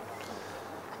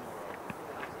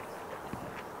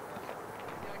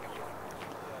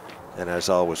 And as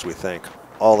always, we thank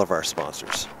all of our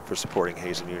sponsors for supporting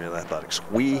Hazen Union Athletics.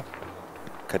 We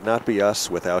could not be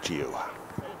us without you.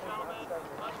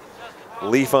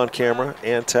 Leaf on camera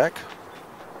and tech,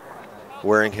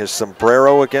 wearing his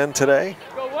sombrero again today.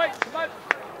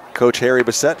 Coach Harry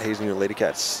Bissett, Hazen Union Lady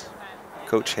Cats.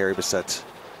 Coach Harry Bissett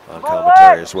on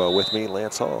commentary as well. With me,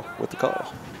 Lance Hall with the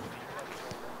call.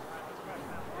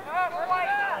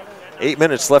 8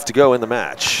 minutes left to go in the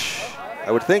match.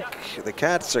 I would think the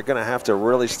Cats are going to have to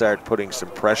really start putting some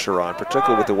pressure on,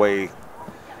 particularly with the way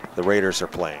the Raiders are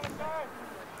playing.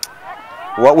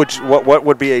 What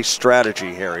would be a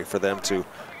strategy, Harry, for them to,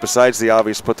 besides the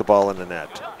obvious, put the ball in the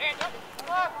net?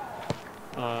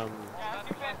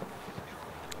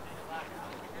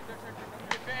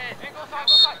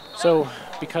 So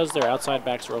because their outside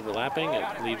backs are overlapping,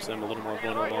 it leaves them a little more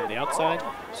vulnerable on the outside.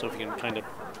 So if you can kind of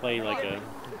play like a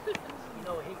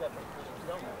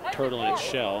turtle in its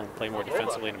shell and play more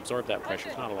defensively and absorb that pressure,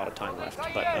 there's not a lot of time left.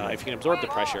 But if you can absorb the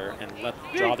pressure and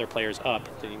draw their players up,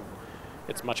 then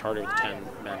it's much harder with 10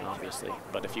 men, obviously.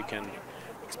 But if you can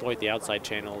exploit the outside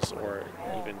channels or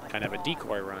even kind of a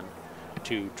decoy run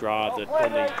to draw the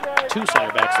only 2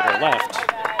 center backs that are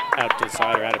left out to the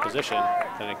side or out of position,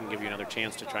 then it can give you another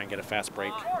chance to try and get a fast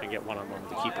break and get one-on-one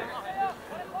with the keeper.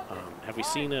 Have we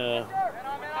seen a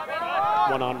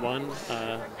one-on-one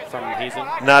from Hazen?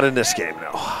 Not in this game,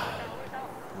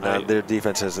 no. Their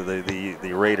defense has,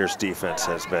 the Raiders' defense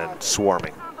has been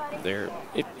swarming.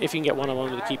 If you can get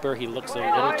one-on-one with the keeper, he looks a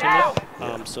little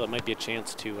timid, so it might be a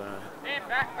chance to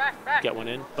get one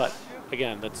in. But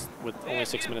again, that's with only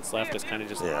 6 minutes left. It's kind of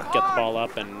just get the ball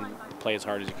up and play as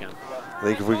hard as you can. I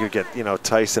think if we could get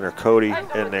Tyson or Cody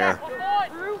in there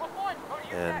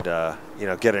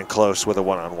and get in close with a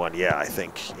one-on-one, I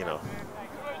think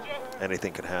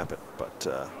anything could happen. But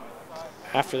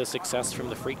after the success from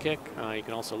the free kick, you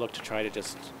can also look to try to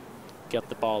just get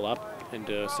the ball up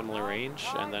into a similar range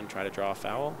and then try to draw a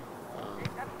foul.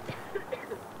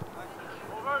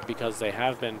 Because they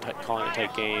have been calling a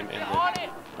tight game and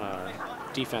the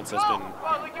defense has been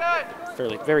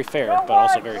very fair, but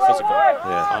also very physical.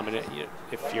 And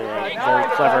if you're a very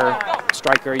clever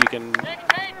striker, you can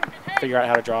figure out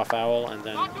how to draw a foul and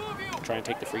then try and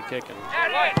take the free kick and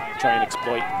try and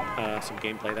exploit some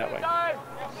gameplay that way.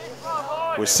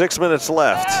 With 6 minutes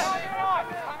left,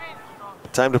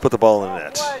 time to put the ball in the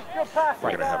net. We're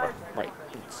going to have a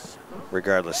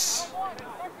regardless.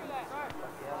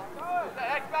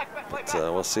 But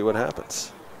we'll see what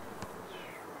happens.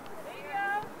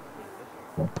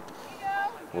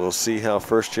 We'll see how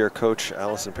first-year coach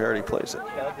Allison Parody plays it.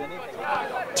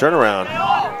 Turnaround.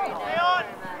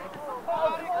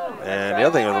 And the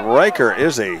other thing, Riker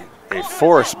is a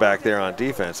force back there on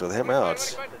defense with him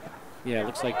out. Yeah, it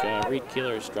looks like Reed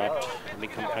Keeler's dropped and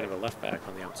become kind of a left back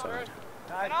on the outside.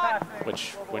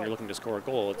 Which, when you're looking to score a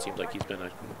goal, it seems like he's been a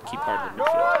key part of the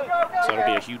midfield. So it'll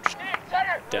be a huge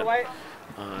dent.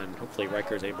 And hopefully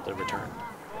Riker is able to return.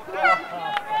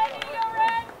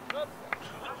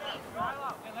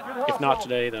 If not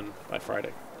today, then by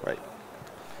Friday. Right.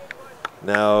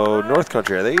 Now, North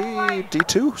Country, are they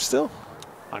D2 still?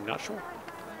 I'm not sure.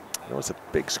 I know it's a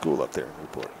big school up there in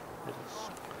Newport.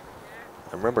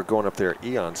 I remember going up there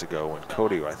eons ago when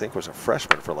Cody, I think, was a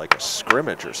freshman for like a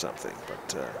scrimmage or something.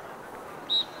 But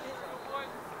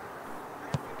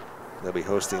they'll be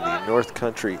hosting the North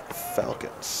Country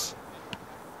Falcons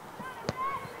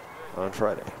on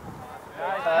Friday.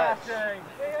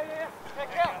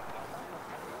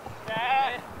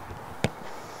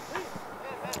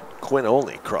 Quinn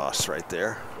Olney cross right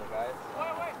there.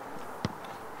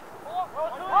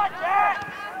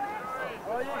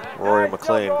 Rory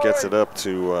McLean gets it up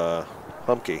to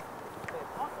Humke.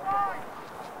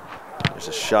 There's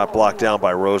a shot blocked down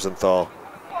by Rosenthal.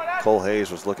 Cole Hayes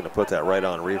was looking to put that right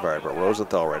on Revard, but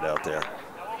Rosenthal right out there.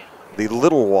 The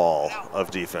little wall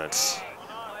of defense.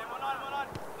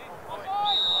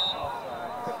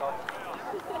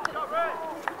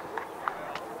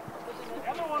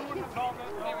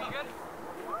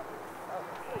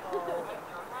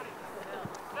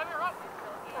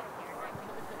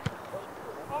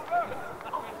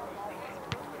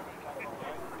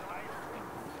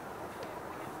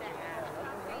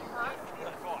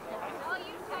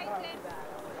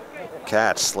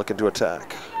 Cats looking to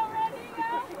attack.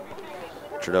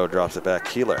 Trudeau drops it back.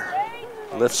 Keeler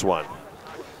lifts one.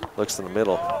 Looks in the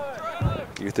middle.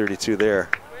 U32 there.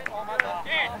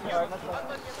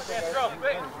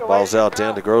 Ball's out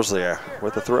down to Groslier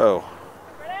with the throw.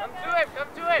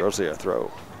 Groslier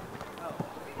throw.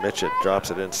 Mitchett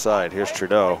drops it inside. Here's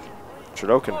Trudeau.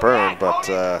 Trudeau can burn, but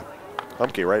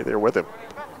Humke right there with him.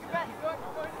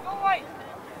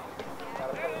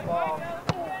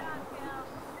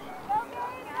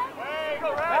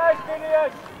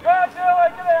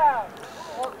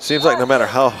 Seems like no matter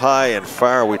how high and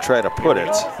far we try to put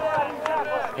it.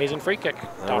 Hazen free kick.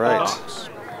 All right.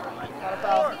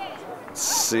 Let's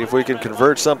see if we can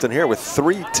convert something here with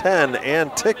 3:10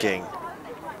 and ticking.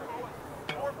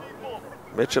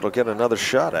 Mitchell will get another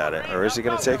shot at it. Or is he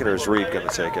going to take it, or is Reed going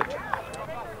to take it?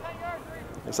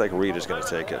 Looks like Reed is going to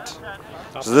take it.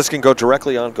 So this can go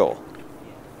directly on goal.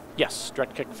 Yes,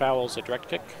 direct kick fouls a direct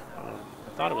kick. I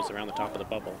thought it was around the top of the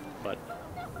bubble, but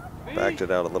backed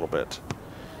it out a little bit.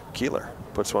 Keeler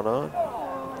puts one on,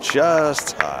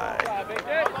 just high.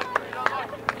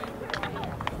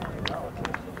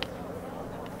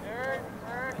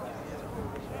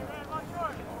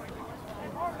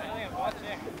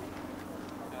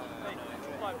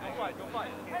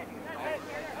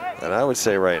 And I would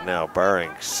say right now,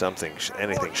 barring something,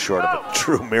 anything short of a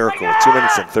true miracle, with 2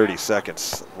 minutes and 30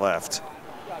 seconds left,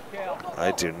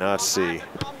 I do not see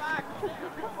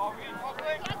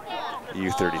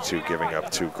U32 giving up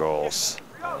 2 goals.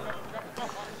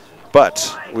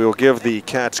 But we will give the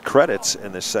Cats credit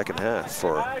in the second half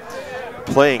for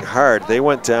playing hard. They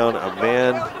went down a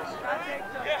man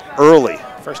early.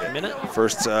 First minute?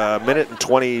 First minute and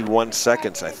 21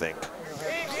 seconds, I think.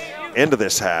 Into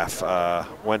this half,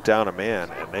 went down a man,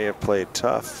 and they have played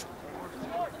tough.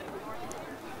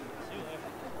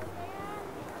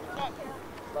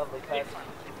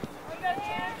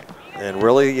 And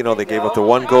really, you know, they gave up the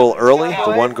 1 goal early,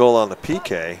 the 1 goal on the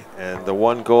PK, and the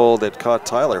 1 goal that caught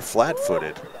Tyler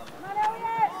flat-footed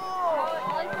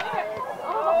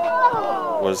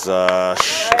was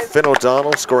Finn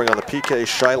O'Donnell scoring on the PK.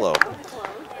 Shiloh.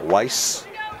 Weiss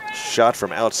shot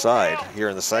from outside here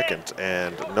in the second,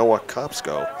 and Noah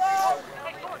Kopsko.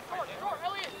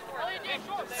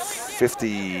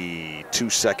 52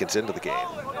 seconds into the game.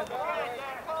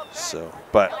 So,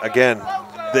 but again,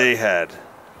 they had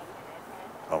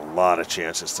a lot of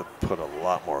chances to put a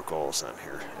lot more goals on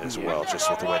here as well, just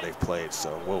with the way they've played.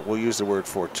 So we'll use the word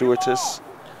fortuitous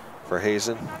for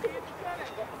Hazen.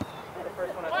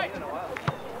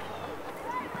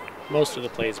 Most of the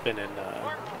play has been in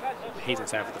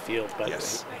Hazen's half of the field, but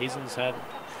yes,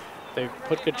 they've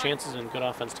put good chances and good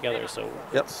offense together. So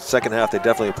yep, second half they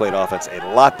definitely played offense a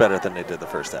lot better than they did the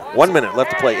first half. 1 minute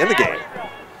left to play in the game.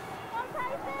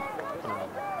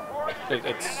 You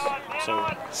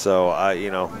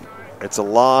know, it's a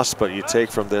loss, but you take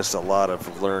from this a lot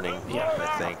of learning. Yeah, I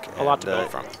think a lot to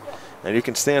build from. And you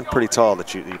can stand pretty tall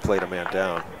that you played a man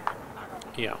down.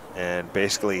 Yeah. And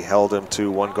basically held him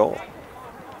to 1 goal.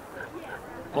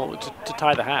 Well, to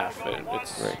tie the half,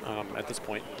 it's right. At this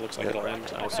point it looks like it'll end.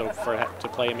 So to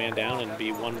play a man down and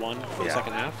be 1-1 for the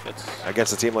second half, it's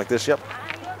against a team like this. Yep.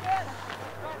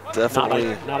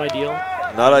 Definitely not ideal.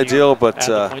 Not ideal, but add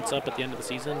the points up at the end of the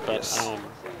season. But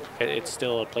it's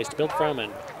still a place to build from,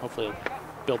 and hopefully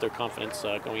build their confidence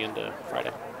going into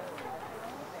Friday.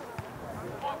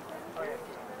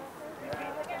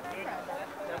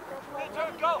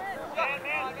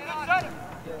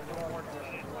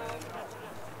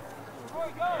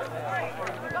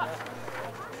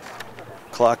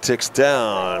 Clock ticks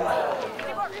down.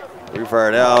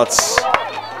 Refired out.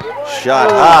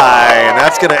 Shot high, and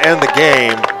that's going to end the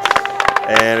game.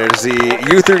 And it is the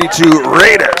U32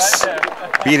 Raiders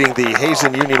beating the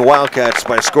Hazen Union Wildcats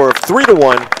by a score of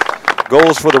 3-1.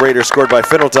 Goals for the Raiders scored by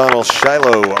Finn O'Donnell,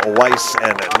 Shiloh, Weiss,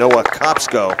 and Noah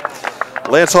Kopsko.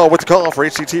 Lance Hall with the call for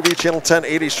HCTV, Channel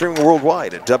 1080, streaming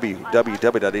worldwide at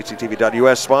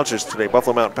www.hctv.us. Sponsors today,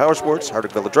 Buffalo Mountain Power Sports,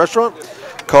 Hardwick Village Restaurant,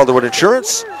 Calderwood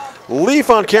Insurance, Leaf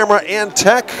on camera and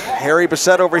tech. Harry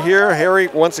Bissett over here. Harry,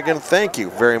 once again, thank you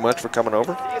very much for coming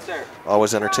over. Yes, sir.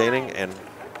 Always entertaining and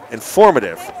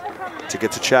informative to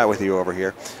get to chat with you over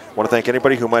here. I want to thank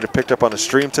anybody who might have picked up on the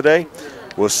stream today.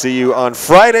 We'll see you on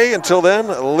Friday. Until then,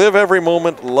 live every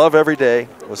moment, love every day.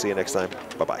 We'll see you next time.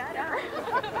 Bye-bye.